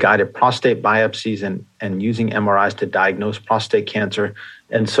MRI-guided prostate biopsies and using MRIs to diagnose prostate cancer.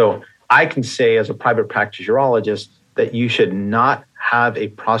 And so I can say as a private practice urologist that you should not have a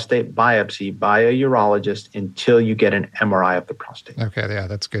prostate biopsy by a urologist until you get an MRI of the prostate. Okay, yeah,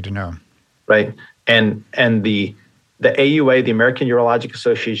 that's good to know. Right. And the AUA, the American Urologic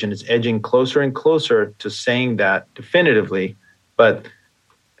Association, is edging closer and closer to saying that definitively. But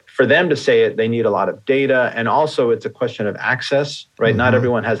for them to say it, they need a lot of data. And also it's a question of access, right? Not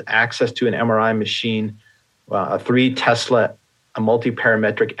everyone has access to an MRI machine, a 3 Tesla, a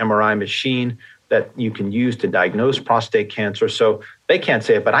multi-parametric MRI machine that you can use to diagnose prostate cancer. So they can't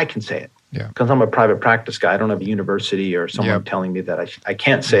say it, but I can say it. Yeah. Because I'm a private practice guy. I don't have a university or someone telling me that I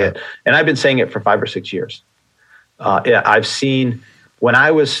can't say it. And I've been saying it for 5 or 6 years. I've seen, when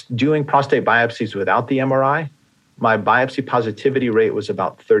I was doing prostate biopsies without the MRI, my biopsy positivity rate was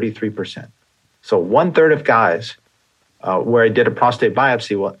about 33%. So 1/3 of guys where I did a prostate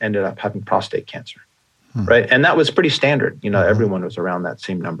biopsy ended up having prostate cancer, right? And that was pretty standard. Everyone was around that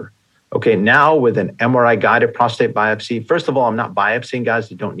same number. Okay, now with an MRI-guided prostate biopsy, first of all, I'm not biopsying guys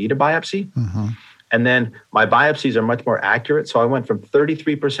that don't need a biopsy. And then my biopsies are much more accurate. So I went from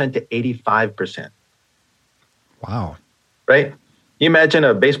 33% to 85%. Wow. Right? You imagine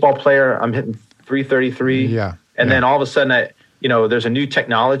a baseball player, I'm hitting 333. Yeah. And then all of a sudden, there's a new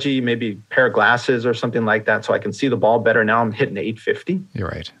technology, maybe a pair of glasses or something like that, so I can see the ball better. Now I'm hitting 850. You're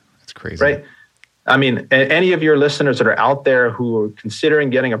right. That's crazy. Right? I mean, any of your listeners that are out there who are considering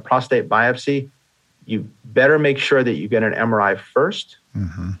getting a prostate biopsy, you better make sure that you get an MRI first.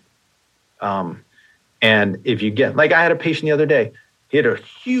 And if you get, like I had a patient the other day, he had a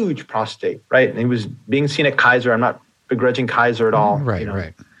huge prostate, right? And he was being seen at Kaiser. I'm not begrudging Kaiser at all. Right.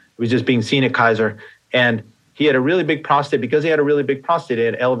 He was just being seen at Kaiser. And he had a really big prostate. Because he had a really big prostate, he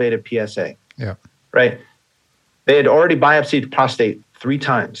had elevated PSA. Yeah. Right? They had already biopsied prostate 3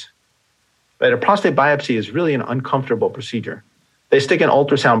 times. Right? A prostate biopsy is really an uncomfortable procedure. They stick an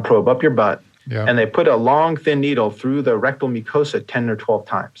ultrasound probe up your butt, and they put a long, thin needle through the rectal mucosa 10 or 12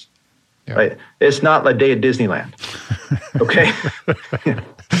 times. Yeah. Right? It's not a day at Disneyland. Okay?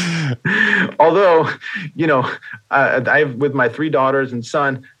 Although, I've with my 3 daughters and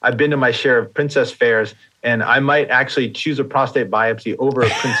son, I've been to my share of princess fairs, and I might actually choose a prostate biopsy over a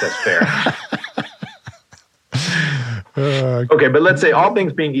princess fair. Okay, but let's say all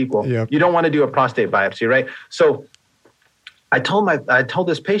things being equal, you don't want to do a prostate biopsy, right? So I told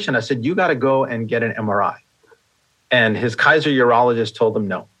this patient, I said, you got to go and get an MRI. And his Kaiser urologist told him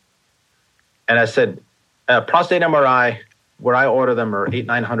no. And I said, a prostate MRI, where I order them, are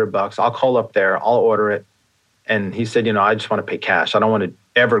 $800-900. I'll call up there, I'll order it. And he said, I just want to pay cash. I don't want to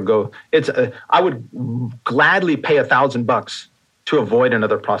ever go. I would gladly pay $1,000 to avoid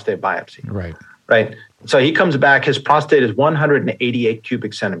another prostate biopsy. Right. So he comes back, his prostate is 188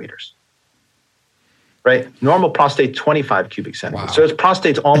 cubic centimeters. Right? Normal prostate, 25 cubic centimeters. Wow. So his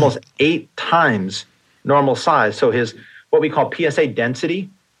prostate's almost 8 times normal size. So his, what we call PSA density,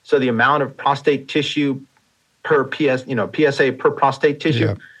 so the amount of prostate tissue per PSA per prostate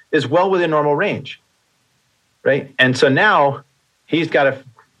tissue is well within normal range. Right? And so now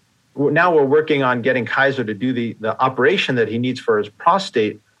now we're working on getting Kaiser to do the operation that he needs for his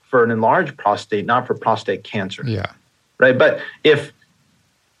prostate, for an enlarged prostate, not for prostate cancer. Yeah. Right. But if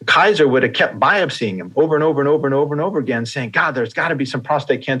Kaiser would have kept biopsying him over and over and over and over and over again, saying, God, there's got to be some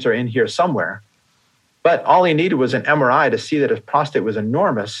prostate cancer in here somewhere. But all he needed was an MRI to see that his prostate was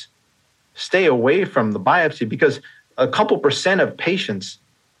enormous. Stay away from the biopsy, because a couple % of patients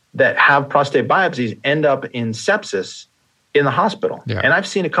that have prostate biopsies end up in sepsis in the hospital. Yeah. And I've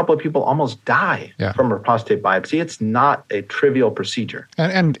seen a couple of people almost die from a prostate biopsy. It's not a trivial procedure.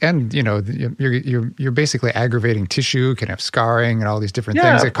 And you're basically aggravating tissue, can have scarring and all these different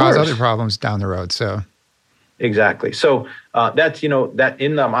things that cause other problems down the road. So exactly. So that's, that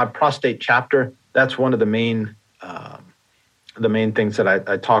in my prostate chapter, that's one of the main things that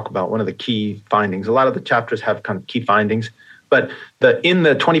I talk about, one of the key findings. A lot of the chapters have kind of key findings. But in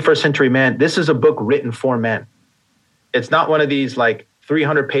the 21st Century Man, this is a book written for men. It's not one of these like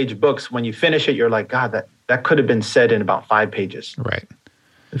 300-page books. When you finish it, you're like, God, that could have been said in about 5 pages. Right.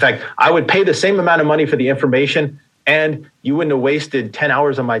 In fact, I would pay the same amount of money for the information, and you wouldn't have wasted 10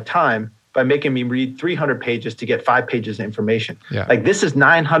 hours of my time by making me read 300 pages to get 5 pages of information. Yeah. Like, this is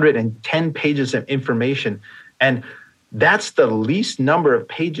 910 pages of information, and that's the least number of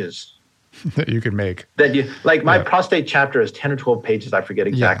pages that you could make. That you like. My prostate chapter is 10 or 12 pages. I forget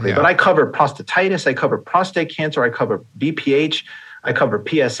exactly, but I cover prostatitis. I cover prostate cancer. I cover BPH. I cover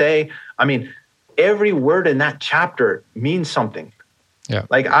PSA. I mean, every word in that chapter means something. Yeah.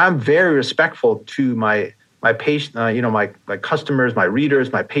 Like, I'm very respectful to my patient, my customers, my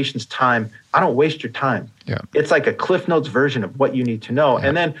readers, my patients' time. I don't waste your time. Yeah. It's like a Cliff Notes version of what you need to know. Yeah.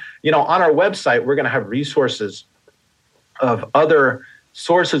 And then, on our website, we're going to have resources of other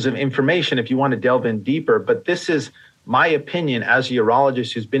sources of information if you want to delve in deeper. But this is my opinion as a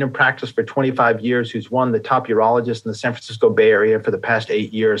urologist who's been in practice for 25 years, who's won the top urologist in the San Francisco Bay Area for the past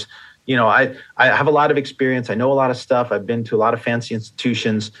 8 years. I have a lot of experience. I know a lot of stuff. I've been to a lot of fancy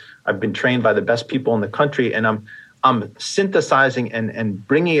institutions. I've been trained by the best people in the country, and I'm synthesizing and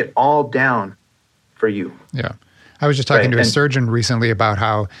bringing it all down for you. Yeah. I was just talking to a surgeon recently about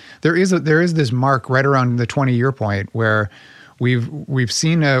how there is this mark right around the 20-year point where we've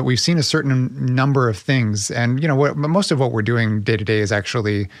seen a certain number of things, and most of what we're doing day to day is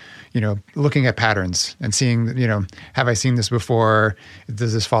actually looking at patterns and seeing, have I seen this before?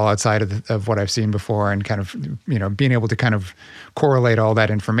 Does this fall outside of what I've seen before? And kind of, being able to kind of correlate all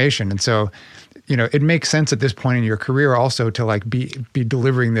that information. And so, it makes sense at this point in your career also to like be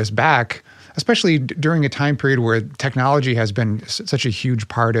delivering this back, especially during a time period where technology has been such a huge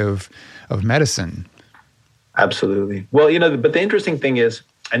part of medicine. Absolutely. Well, but the interesting thing is,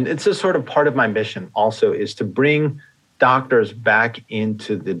 and it's a sort of part of my mission also, is to bring doctors back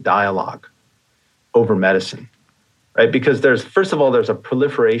into the dialogue over medicine, right? Because there's a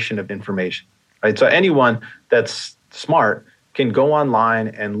proliferation of information, right? So anyone that's smart can go online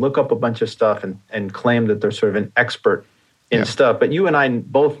and look up a bunch of stuff and claim that they're sort of an expert in stuff. But you and I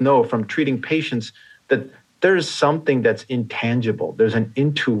both know from treating patients that there's something that's intangible. There's an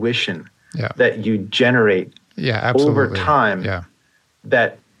intuition that you generate over time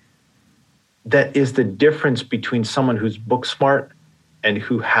that is the difference between someone who's book smart and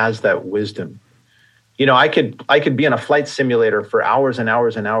who has that wisdom. I could be in a flight simulator for hours and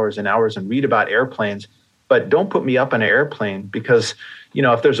hours and hours and hours and read about airplanes, but don't put me up in an airplane because,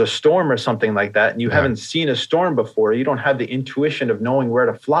 if there's a storm or something like that and you haven't seen a storm before, you don't have the intuition of knowing where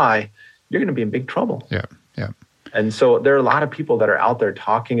to fly, you're going to be in big trouble. Yeah, yeah. And so there are a lot of people that are out there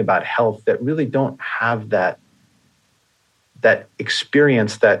talking about health that really don't have that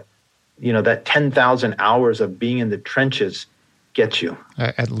experience that, that 10,000 hours of being in the trenches gets you.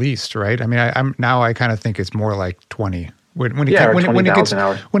 At least, right? I mean, I kind of think it's more like 20. When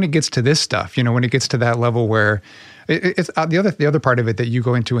it gets to this stuff, when it gets to that level where it's the other part of it that you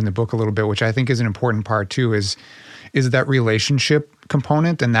go into in the book a little bit, which I think is an important part too, is that relationship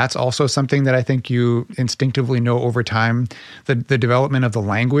component. And that's also something that I think you instinctively know over time, the development of the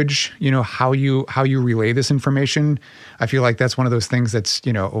language, how you relay this information. I feel like that's one of those things that's,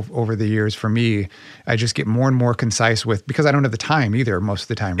 over the years for me, I just get more and more concise with, because I don't have the time either most of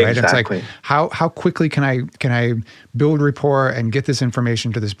the time, right? Exactly. It's like, how quickly can I build rapport and get this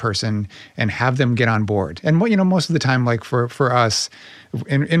information to this person and have them get on board? And most of the time, like for us,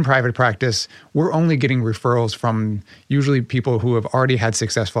 in private practice, we're only getting referrals from usually people who have already had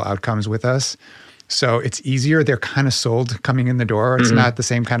successful outcomes with us. So it's easier. They're kind of sold coming in the door. It's not the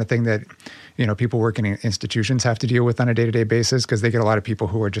same kind of thing that, people working in institutions have to deal with on a day-to-day basis, because they get a lot of people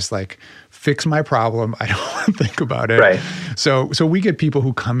who are just like, fix my problem. I don't want to think about it. Right. So we get people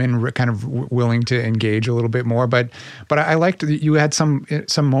who come in kind of willing to engage a little bit more. But I liked that you had some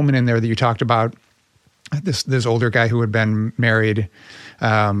moment in there that you talked about this older guy who had been married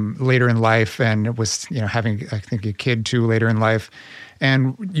later in life and was having, I think, a kid too later in life,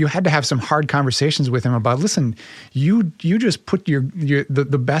 and you had to have some hard conversations with him about, listen, you just put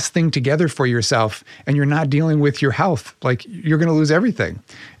the best thing together for yourself, and you're not dealing with your health. Like, you're going to lose everything.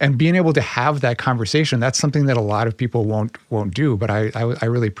 And being able to have that conversation, that's something that a lot of people won't do. But I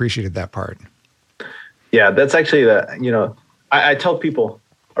really appreciated that part. Yeah, that's actually I tell people,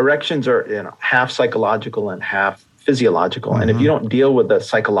 erections are half psychological and half physiological. And if you don't deal with the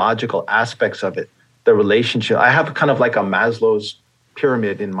psychological aspects of it, the relationship, I have kind of like a Maslow's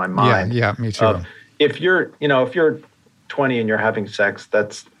pyramid in my mind. Yeah, me too. If you're 20 and you're having sex,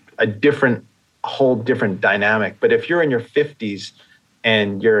 that's a whole different dynamic. But if you're in your 50s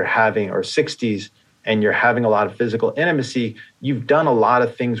and you're having, or 60s, and you're having a lot of physical intimacy, you've done a lot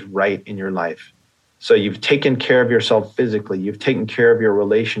of things right in your life. So you've taken care of yourself physically, you've taken care of your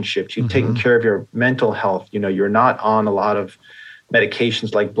relationships, you've taken care of your mental health. You know, you're not on a lot of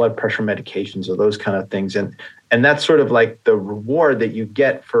medications like blood pressure medications or those kind of things. And that's sort of like the reward that you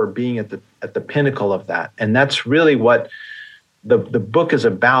get for being at the pinnacle of that. And that's really what the book is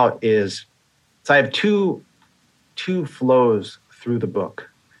about. Is so I have two flows through the book.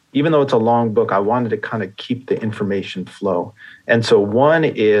 Even though it's a long book, I wanted to kind of keep the information flow. And so one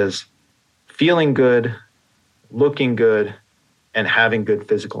is feeling good, looking good, and having good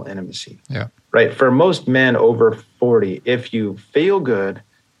physical intimacy. Yeah. Right? For most men over 40, if you feel good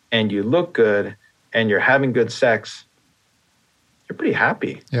and you look good and you're having good sex, you're pretty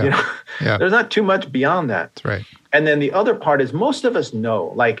happy. Yeah. You know? Yeah. There's not too much beyond that. That's right. And then the other part is most of us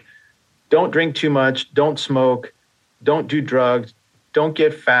know, like, don't drink too much, don't smoke, don't do drugs, don't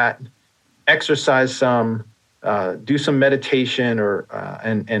get fat, exercise some, do some meditation or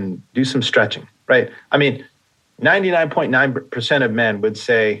and do some stretching, right? I mean, 99.9% of men would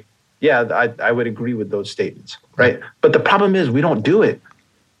say, yeah, I would agree with those statements, right? But the problem is we don't do it.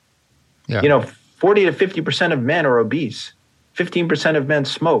 Yeah. You know, 40 to 50% of men are obese. 15% of men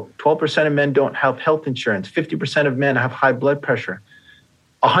smoke. 12% of men don't have health insurance. 50% of men have high blood pressure.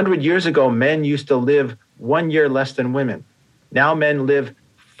 100 years ago, men used to live 1 year less than women. Now men live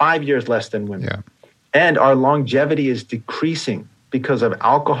 5 years less than women. Yeah. And our longevity is decreasing because of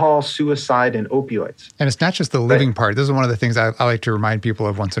alcohol, suicide, and opioids. And it's not just the living part. This is one of the things I like to remind people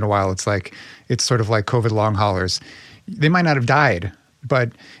of once in a while. It's sort of like COVID long haulers. They might not have died,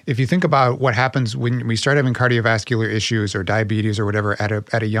 but if you think about what happens when we start having cardiovascular issues or diabetes or whatever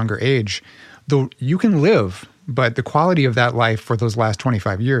at a younger age, though you can live, but the quality of that life for those last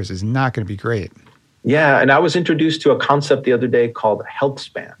 25 years is not going to be great. Yeah, and I was introduced to a concept the other day called health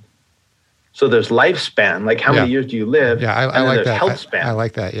span. So there's lifespan, like how many years do you live? Yeah, I like that. Health span. I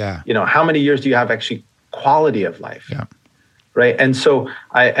like that, yeah. You know, how many years do you have actually quality of life? Yeah. Right? And so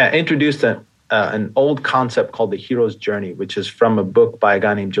I introduced an old concept called the hero's journey, which is from a book by a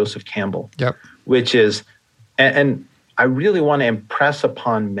guy named Joseph Campbell. Yep. Which is, and I really want to impress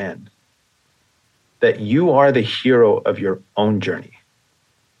upon men that you are the hero of your own journey,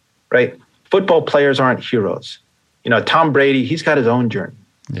 right? Football players aren't heroes. You know, Tom Brady, he's got his own journey.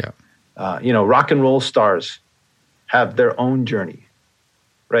 Yeah. You know, rock and roll stars have their own journey,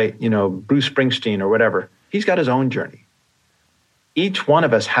 right? You know, Bruce Springsteen or whatever, he's got his own journey. Each one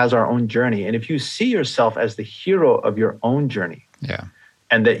of us has our own journey. And if you see yourself as the hero of your own journey, yeah,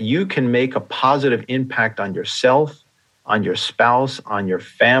 and that you can make a positive impact on yourself, on your spouse, on your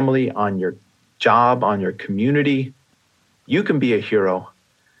family, on your job, on your community, you can be a hero,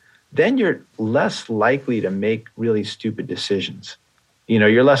 then you're less likely to make really stupid decisions. You know,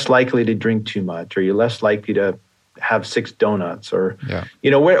 you're less likely to drink too much, or you're less likely to have 6 donuts, or,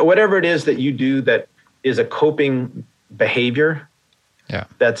 you know, whatever it is that you do that is a coping behavior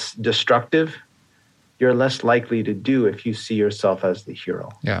that's destructive, you're less likely to do if you see yourself as the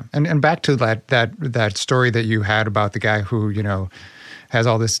hero. Yeah. And back to that story that you had about the guy who, you know, has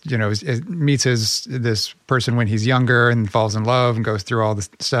all this, you know, meets this person when he's younger and falls in love and goes through all this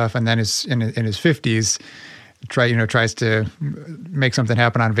stuff, and then is in his 50s, tries to make something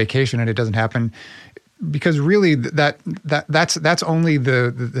happen on vacation and it doesn't happen, because really that's only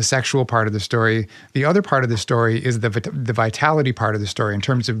the sexual part of the story. The other part of the story is the vitality part of the story in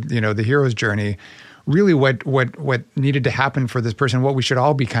terms of, you know, the hero's journey. Really what needed to happen for this person, what we should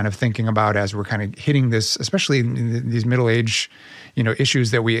all be kind of thinking about as we're kind of hitting this, especially in these middle-age, you know, issues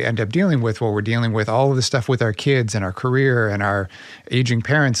that we end up dealing with while we're dealing with all of the stuff with our kids and our career and our aging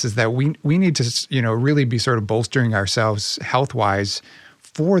parents, is that we need to, you know, really be sort of bolstering ourselves health-wise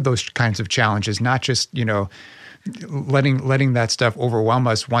for those kinds of challenges, not just, you know, letting that stuff overwhelm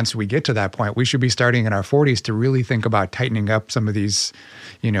us once we get to that point. We should be starting in our 40s to really think about tightening up some of these,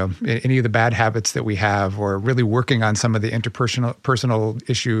 you know, any of the bad habits that we have, or really working on some of the personal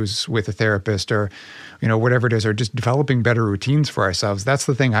issues with a therapist, or, you know, whatever it is, or just developing better routines for ourselves. That's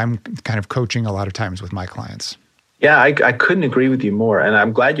the thing I'm kind of coaching a lot of times with my clients. Yeah, I couldn't agree with you more. And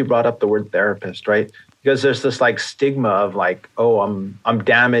I'm glad you brought up the word therapist, right? Because there's this like stigma of like, oh, I'm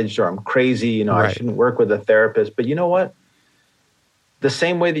damaged or I'm crazy, you know, I shouldn't work with a therapist. But you know what? The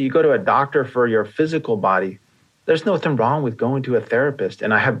same way that you go to a doctor for your physical body, there's nothing wrong with going to a therapist.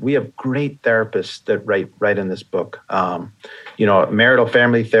 And we have great therapists that write in this book. You know, a marital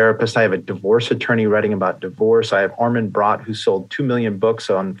family therapist. I have a divorce attorney writing about divorce. I have Armin Brott, who sold 2 million books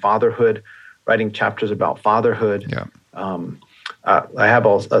on fatherhood, writing chapters about fatherhood. Yeah. I have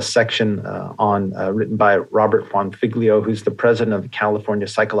a section written by Robert Bonfiglio, who's the president of the California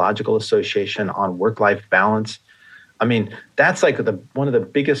Psychological Association, on work-life balance. I mean, that's like one of the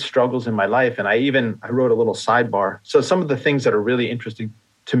biggest struggles in my life. And I wrote a little sidebar. So some of the things that are really interesting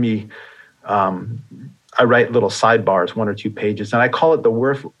to me, I write little sidebars, 1 or 2 pages, and I call it the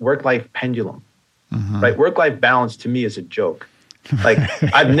work-life pendulum. Right? Work-life balance to me is a joke. Like,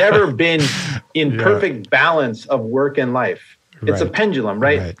 I've never been in perfect balance of work and life. It's a pendulum,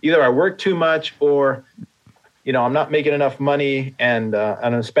 right? Either I work too much, or, I'm not making enough money, and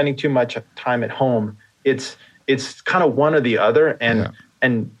I'm spending too much time at home. It's kind of one or the other,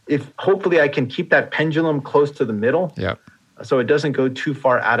 and if hopefully I can keep that pendulum close to the middle, so it doesn't go too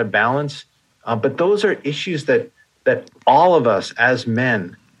far out of balance. But those are issues that all of us as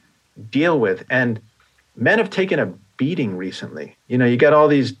men deal with, and men have taken a beating recently. You got all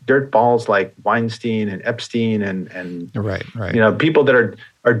these dirt balls like Weinstein and Epstein and people that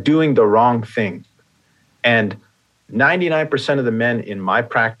are doing the wrong thing. And 99% of the men in my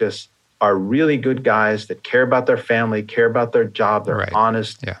practice are really good guys that care about their family, care about their job, they're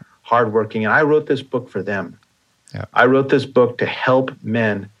honest, hardworking. And I wrote this book for them. I wrote this book to help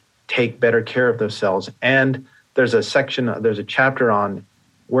men take better care of themselves. And there's a chapter on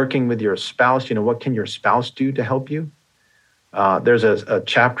working with your spouse. What can your spouse do to help you? There's a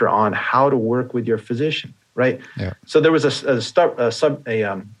chapter on how to work with your physician, right? So there was a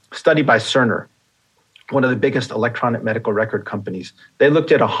study by Cerner, one of the biggest electronic medical record companies. They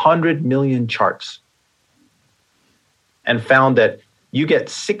looked at 100 million charts and found that you get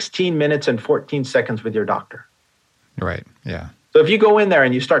 16 minutes and 14 seconds with your doctor. Right, yeah. So if you go in there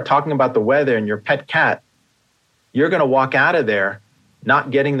and you start talking about the weather and your pet cat, you're going to walk out of there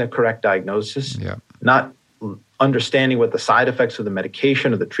not getting the correct diagnosis, not understanding what the side effects of the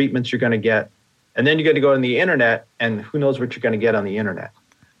medication or the treatments you're going to get. And then you're going to go on the internet, and who knows what you're going to get on the internet.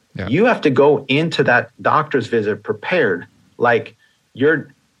 You have to go into that doctor's visit prepared, like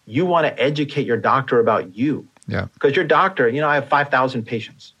you want to educate your doctor about you. Because your doctor, I have 5,000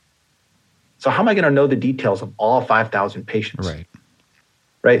 patients. So how am I going to know the details of all 5,000 patients?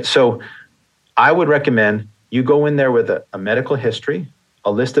 Right. So I would recommend you go in there with a medical history,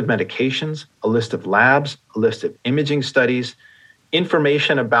 a list of medications, a list of labs, a list of imaging studies,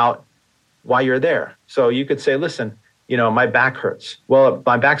 information about why you're there. So you could say, listen, my back hurts. Well,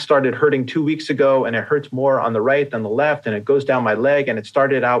 my back started hurting 2 weeks ago, and it hurts more on the right than the left, and it goes down my leg, and it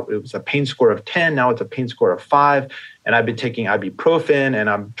started out, it was a pain score of 10, now it's a pain score of 5, and I've been taking ibuprofen, and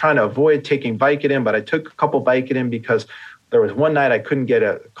I'm trying to avoid taking Vicodin, but I took a couple Vicodin because there was one night I couldn't get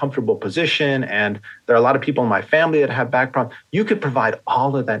a comfortable position, and there are a lot of people in my family that have back problems. You could provide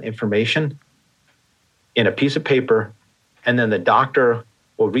all of that information in a piece of paper, and then the doctor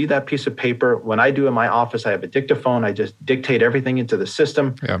will read that piece of paper. When I do in my office, I have a dictaphone. I just dictate everything into the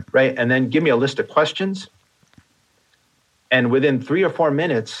system, right? And then give me a list of questions. And within 3 or 4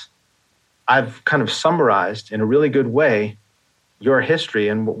 minutes, I've kind of summarized in a really good way your history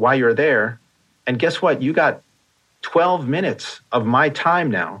and why you're there. And guess what? You got 12 minutes of my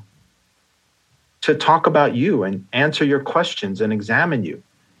time now to talk about you and answer your questions and examine you.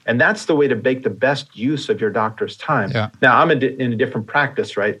 And that's the way to make the best use of your doctor's time. Now, I'm in a different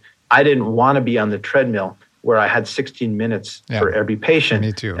practice, right? I didn't want to be on the treadmill where I had 16 minutes for every patient.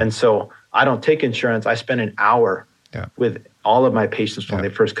 Me too. And so I don't take insurance. I spend an hour with all of my patients when they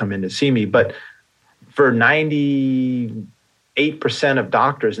first come in to see me. But for 98% of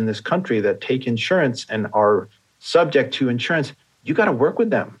doctors in this country that take insurance and are subject to insurance, you got to work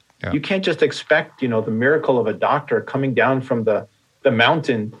with them. You can't just expect, the miracle of a doctor coming down from the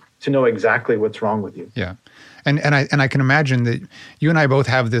mountain to know exactly what's wrong with you. And I can imagine that you and I both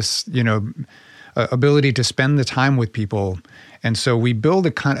have this, ability to spend the time with people. And so we build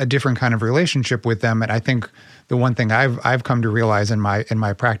a different kind of relationship with them. And I think the one thing I've come to realize in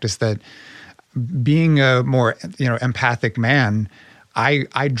my practice, that being a more, empathic man,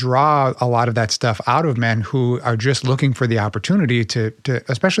 I draw a lot of that stuff out of men who are just looking for the opportunity to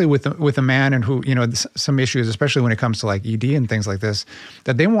especially with a man, and who, some issues, especially when it comes to like ED and things like this,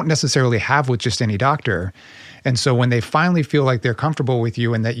 that they won't necessarily have with just any doctor. And so when they finally feel like they're comfortable with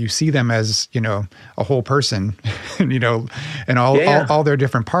you and that you see them as, a whole person, and all their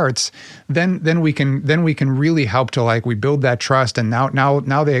different parts, then we can really help to, like, we build that trust. And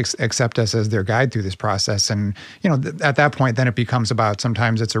now they accept us as their guide through this process. And, at that point, then it becomes about,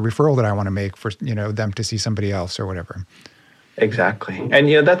 sometimes it's a referral that I want to make for, them to see somebody else or whatever. Exactly.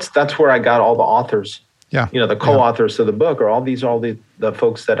 And, that's where I got all the authors. The co-authors of the book are all the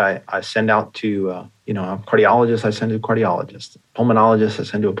folks that I send out to, a cardiologist, I send to a cardiologist, pulmonologist, I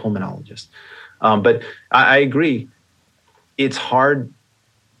send to a pulmonologist. But I agree. it's hard.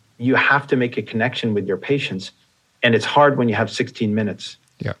 You have to make a connection with your patients, and it's hard when you have 16 minutes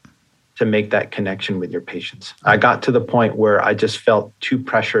to make that connection with your patients. I got to the point where I just felt too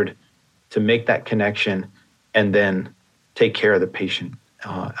pressured to make that connection and then take care of the patient.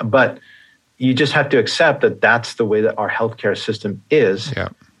 But you just have to accept that that's the way that our healthcare system is,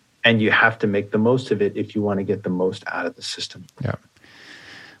 and you have to make the most of it if you want to get the most out of the system. Yeah.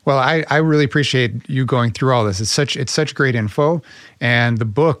 Well, I really appreciate you going through all this. It's such great info, and the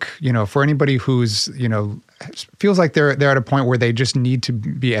book, for anybody who's feels like they're at a point where they just need to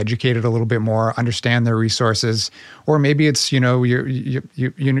be educated a little bit more, understand their resources, or maybe it's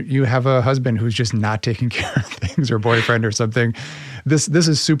you have a husband who's just not taking care of things, or boyfriend or something. This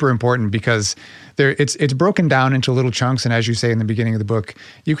is super important because it's broken down into little chunks, and as you say in the beginning of the book,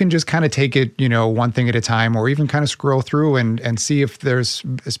 you can just kind of take it one thing at a time, or even kind of scroll through and see if there's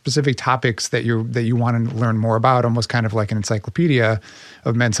specific topics that you want to learn more about, almost kind of like an encyclopedia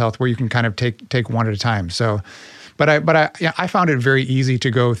of men's health, where you can kind of take one at a time. So, but I found it very easy to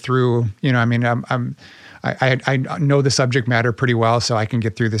go through. I know the subject matter pretty well, so I can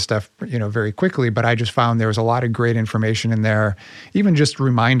get through this stuff, very quickly. But I just found there was a lot of great information in there, even just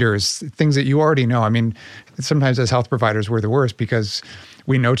reminders, things that you already know. I mean, sometimes as health providers, we're the worst because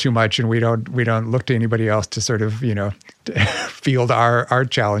we know too much and we don't look to anybody else to sort of, field our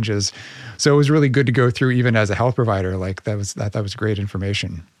challenges. So it was really good to go through, even as a health provider. Like that was great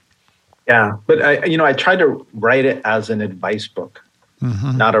information. Yeah, but I tried to write it as an advice book.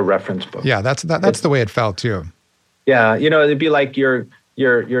 Mm-hmm. Not a reference book. Yeah, that's the way it felt too. Yeah, it'd be like your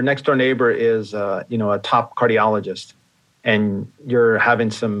next door neighbor is a top cardiologist, and you're having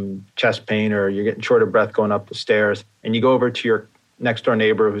some chest pain or you're getting short of breath going up the stairs, and you go over to your next door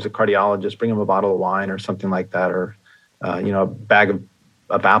neighbor who's a cardiologist, bring him a bottle of wine or something like that, or a bag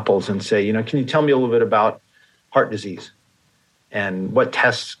of apples, and say, can you tell me a little bit about heart disease? And what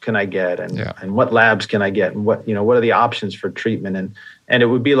tests can I get, and what labs can I get, and what are the options for treatment, and it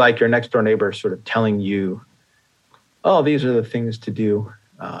would be like your next door neighbor sort of telling you, oh, these are the things to do,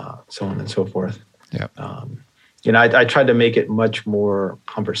 so on and so forth. Yeah. I tried to make it much more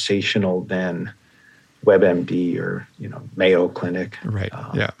conversational than WebMD or Mayo Clinic. Right.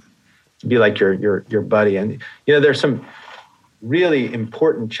 Be like your buddy, and there's some really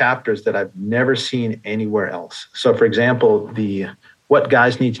important chapters that I've never seen anywhere else. So, for example, what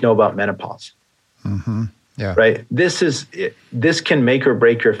guys need to know about menopause. Mm-hmm. Yeah. Right. This can make or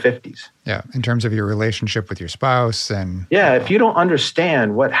break your 50s. Yeah. In terms of your relationship with your spouse and. Yeah. If you don't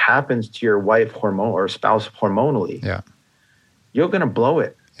understand what happens to your wife or spouse hormonally, you're going to blow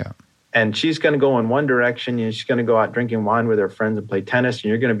it. Yeah. And she's going to go in one direction, and she's going to go out drinking wine with her friends and play tennis, and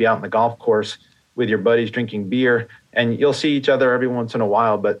you're going to be out on the golf course with your buddies drinking beer, and you'll see each other every once in a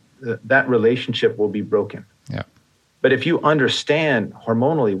while, but that relationship will be broken. Yeah. But if you understand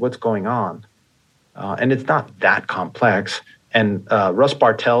hormonally what's going on, and it's not that complex, and Russ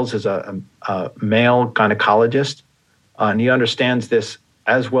Bartels is a male gynecologist, and he understands this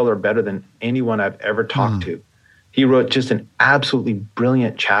as well or better than anyone I've ever talked to. He wrote just an absolutely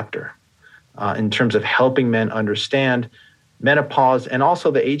brilliant chapter in terms of helping men understand menopause and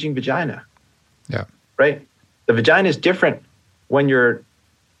also the aging vagina. Yeah. Right? The vagina is different when you're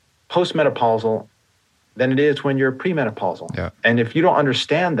postmenopausal than it is when you're premenopausal. Yeah. And if you don't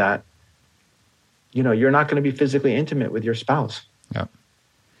understand that, you're not going to be physically intimate with your spouse. Yeah.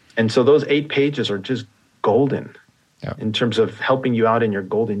 And so those 8 pages are just golden in terms of helping you out in your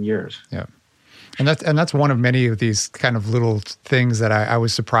golden years. Yeah. And that's one of many of these kind of little things that I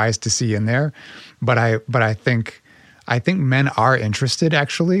was surprised to see in there. But I think men are interested,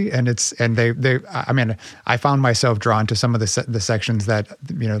 actually, and I found myself drawn to some of the sections that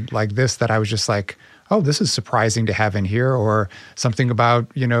like this, that I was just like, oh, this is surprising to have in here, or something about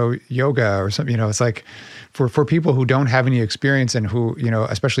yoga or something. It's like for people who don't have any experience, and who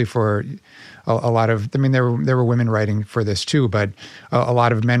especially for a lot of, there were women writing for this too, but a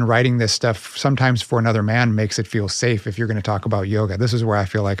lot of men writing this stuff sometimes for another man makes it feel safe if you're going to talk about yoga. This is where I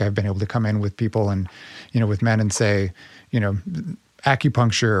feel like I've been able to come in with people and with men and say,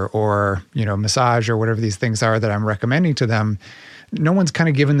 acupuncture or massage or whatever these things are that I'm recommending to them. No one's kind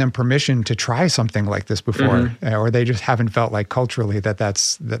of given them permission to try something like this before, or they just haven't felt like culturally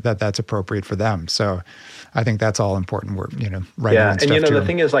that's appropriate for them. So I think that's all important work, writing and stuff and too. The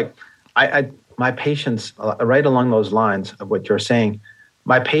thing is, like, my patients, right along those lines of what you're saying,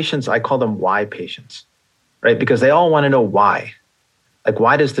 my patients, I call them why patients, right? Because they all want to know why. Like,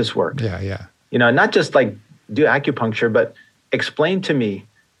 why does this work? Yeah. Not just like do acupuncture, but explain to me,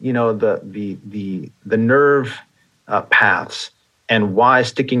 the nerve paths, and why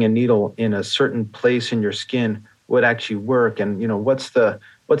sticking a needle in a certain place in your skin would actually work, and what's the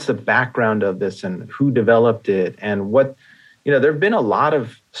background of this, and who developed it, and what there have been a lot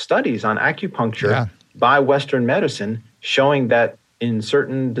of studies on acupuncture by Western medicine showing that in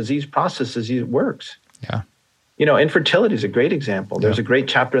certain disease processes it works. Yeah. Infertility is a great example. There's a great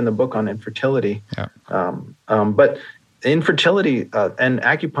chapter in the book on infertility. Yeah. But infertility and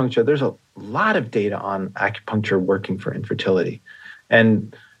acupuncture, there's a lot of data on acupuncture working for infertility.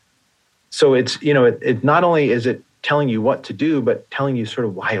 And so it's, it not only is it telling you what to do, but telling you sort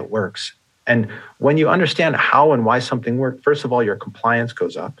of why it works. And when you understand how and why something works, first of all, your compliance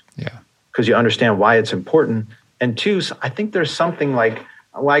goes up. Yeah. Because you understand why it's important. And two, I think there's something like,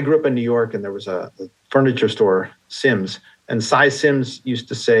 well, I grew up in New York, and there was a furniture store, Sims, and Cy Sims used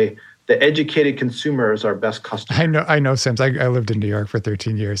to say, "The educated consumer is our best customer." I know Sims. I lived in New York for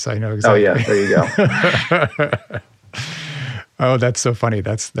 13 years, so I know exactly. Oh yeah, there you go. Oh, that's so funny.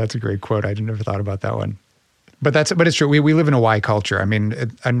 That's a great quote. I never thought about that one. But it's true. We live in a why culture. I mean,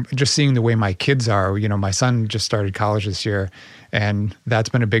 I'm just seeing the way my kids are. My son just started college this year, and that's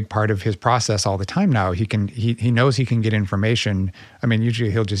been a big part of his process all the time now. He knows he can get information. I mean,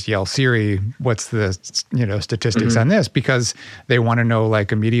 usually he'll just yell, "Siri, what's the statistics on this?" Because they want to know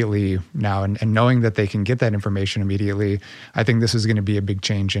like immediately now, and knowing that they can get that information immediately. I think this is going to be a big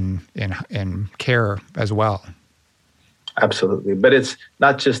change in care as well. Absolutely, but it's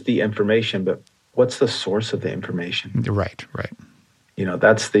not just the information, but what's the source of the information? Right.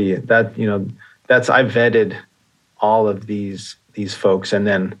 That's I vetted all of these folks, and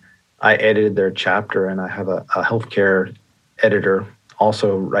then I edited their chapter, and I have a healthcare editor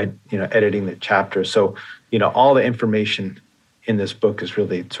also editing the chapter. So, all the information in this book is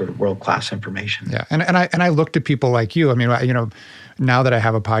really sort of world-class information. Yeah. And I look to people like you. I mean, now that I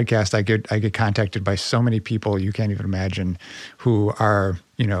have a podcast, I get contacted by so many people you can't even imagine, who are,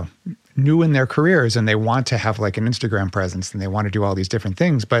 new in their careers, and they want to have like an Instagram presence, and they want to do all these different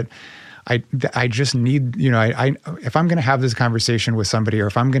things. But I just need, if I'm going to have this conversation with somebody, or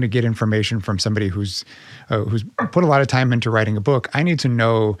if I'm going to get information from somebody who's put a lot of time into writing a book, I need to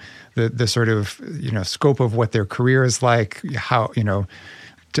know the sort of, scope of what their career is like, how,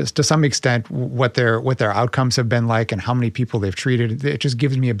 to some extent, what their outcomes have been like, and how many people they've treated. It just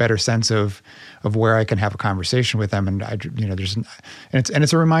gives me a better sense of where I can have a conversation with them. And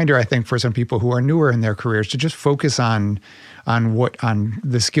it's a reminder, I think, for some people who are newer in their careers, to just focus on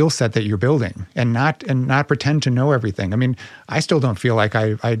the skill set that you're building, and not pretend to know everything. I mean, I still don't feel like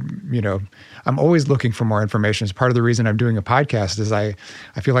I'm always looking for more information. It's part of the reason I'm doing a podcast, is I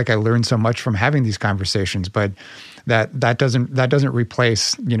feel like I learn so much from having these conversations, but that doesn't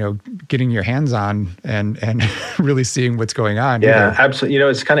replace, getting your hands on and really seeing what's going on. Yeah, absolutely.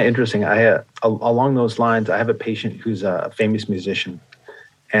 It's kind of interesting. Along those lines, I have a patient who's a famous musician,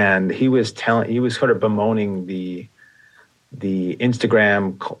 and he was sort of bemoaning the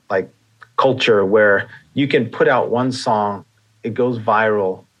Instagram culture, where you can put out one song, it goes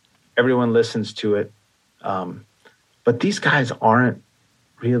viral, everyone listens to it, but these guys aren't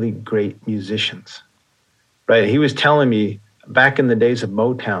really great musicians, right? He was telling me back in the days of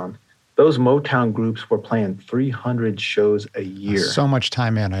Motown, those Motown groups were playing 300 shows a year. So much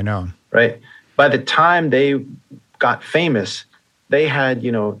time in, I know. Right? By the time they got famous, they had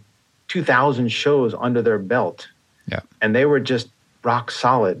 2,000 shows under their belt. Yeah. And they were just rock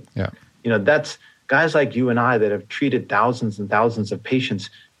solid. Yeah. That's guys like you and I that have treated thousands and thousands of patients.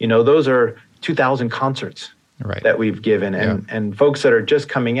 Those are 2,000 concerts that we've given. And folks that are just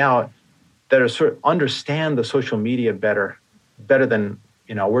coming out, that are sort of understand the social media better than,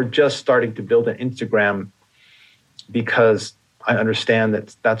 we're just starting to build an Instagram, because I understand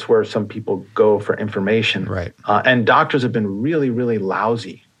that that's where some people go for information. Right. And doctors have been really, really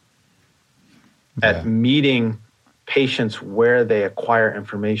lousy at meeting patients where they acquire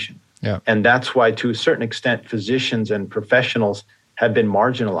information. Yeah. And that's why, to a certain extent, physicians and professionals have been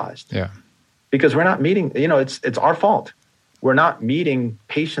marginalized. Yeah. Because we're not meeting, it's our fault. We're not meeting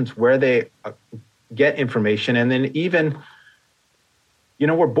patients where they get information. And then even,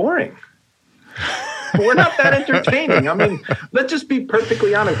 we're boring. We're not that entertaining. I mean, let's just be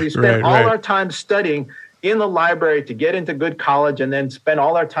perfectly honest. We spend all our time studying in the library to get into good college, and then spend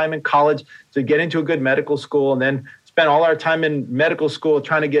all our time in college to get into a good medical school, and then spend all our time in medical school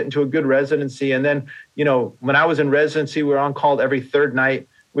trying to get into a good residency. And then, when I was in residency, we were on call every third night,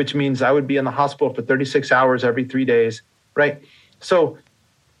 which means I would be in the hospital for 36 hours every 3 days, right? So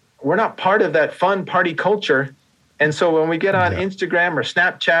we're not part of that fun party culture. And so when we get on Instagram or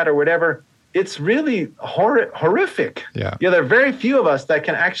Snapchat or whatever, it's really horrific. Yeah. There are very few of us that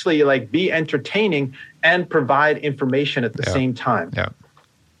can actually be entertaining and provide information at the same time. Yeah.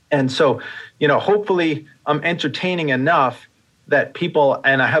 And so, hopefully I'm entertaining enough that people,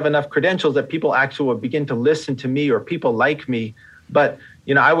 and I have enough credentials that people actually will begin to listen to me, or people like me. But,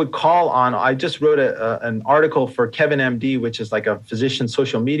 I would call on, I just wrote an article for Kevin MD, which is like a physician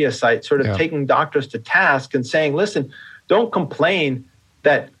social media site, sort of taking doctors to task and saying, listen, don't complain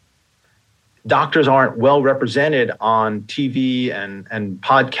that doctors aren't well represented on TV and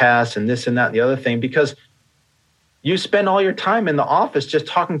podcasts and this and that and the other thing, because you spend all your time in the office just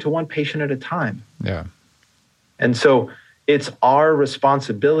talking to one patient at a time. Yeah. And so it's our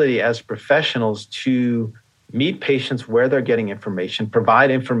responsibility as professionals to meet patients where they're getting information,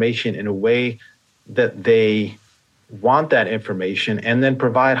 provide information in a way that they want that information, and then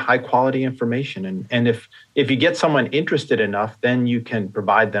provide high quality information. And if you get someone interested enough, then you can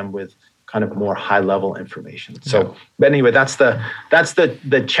provide them with kind of more high level information. So, but anyway, that's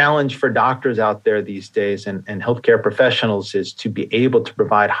the challenge for doctors out there these days, and healthcare professionals, is to be able to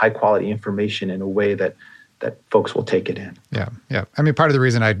provide high quality information in a way that folks will take it in. Yeah. I mean, part of the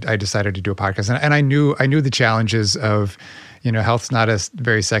reason I decided to do a podcast, and I knew the challenges of, health's not a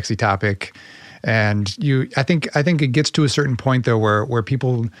very sexy topic. And I think it gets to a certain point though, where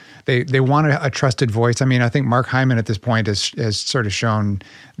people, they want a trusted voice. I mean, I think Mark Hyman at this point has sort of shown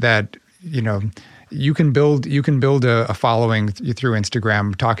that, you can build a following through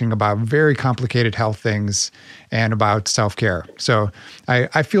Instagram talking about very complicated health things and about self-care. So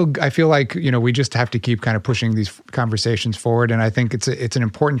I feel like, we just have to keep kind of pushing these conversations forward. And I think it's an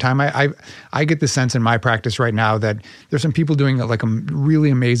important time. I get the sense in my practice right now that there's some people doing like a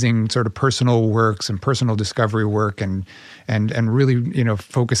really amazing sort of personal work, some personal discovery work, and really,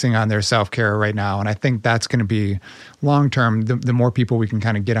 focusing on their self-care right now. And I think that's going to be long-term. The more people we can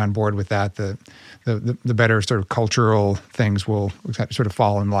kind of get on board with that, the better sort of cultural things will sort of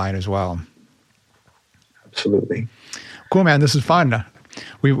fall in line as well. Absolutely. Cool, man. This is fun.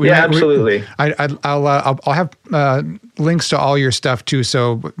 Absolutely. I'll have links to all your stuff too.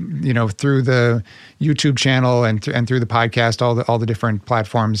 So, through the YouTube channel and through the podcast, all the different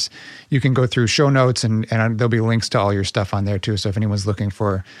platforms, you can go through show notes and there'll be links to all your stuff on there too. So if anyone's looking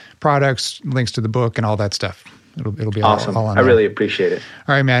for products, links to the book and all that stuff, it'll be awesome. all on I there. really appreciate it.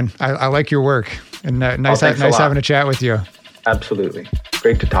 All right, man. I like your work, and nice having a chat with you. Absolutely.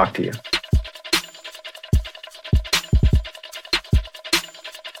 Great to talk to you.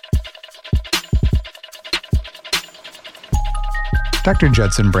 Dr.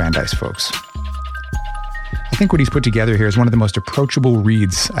 Judson Brandeis, folks. I think what he's put together here is one of the most approachable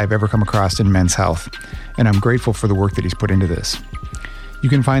reads I've ever come across in men's health, and I'm grateful for the work that he's put into this. You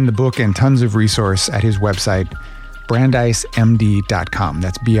can find the book and tons of resource at his website, brandeismd.com.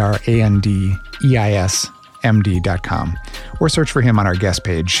 That's BRANDEISMD.com. Or search for him on our guest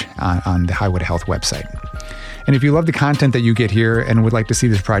page on the Highway to Health website. And if you love the content that you get here and would like to see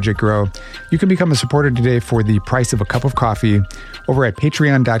this project grow, you can become a supporter today for the price of a cup of coffee over at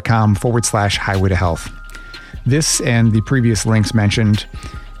patreon.com/Highway to Health. This and the previous links mentioned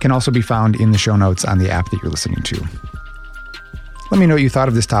can also be found in the show notes on the app that you're listening to. Let me know what you thought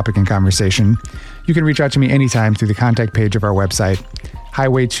of this topic and conversation. You can reach out to me anytime through the contact page of our website,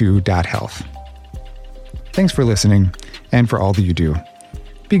 highway2.health. Thanks for listening and for all that you do.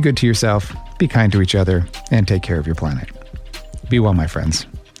 Be good to yourself, be kind to each other, and take care of your planet. Be well, my friends.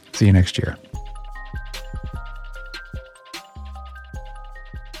 See you next year.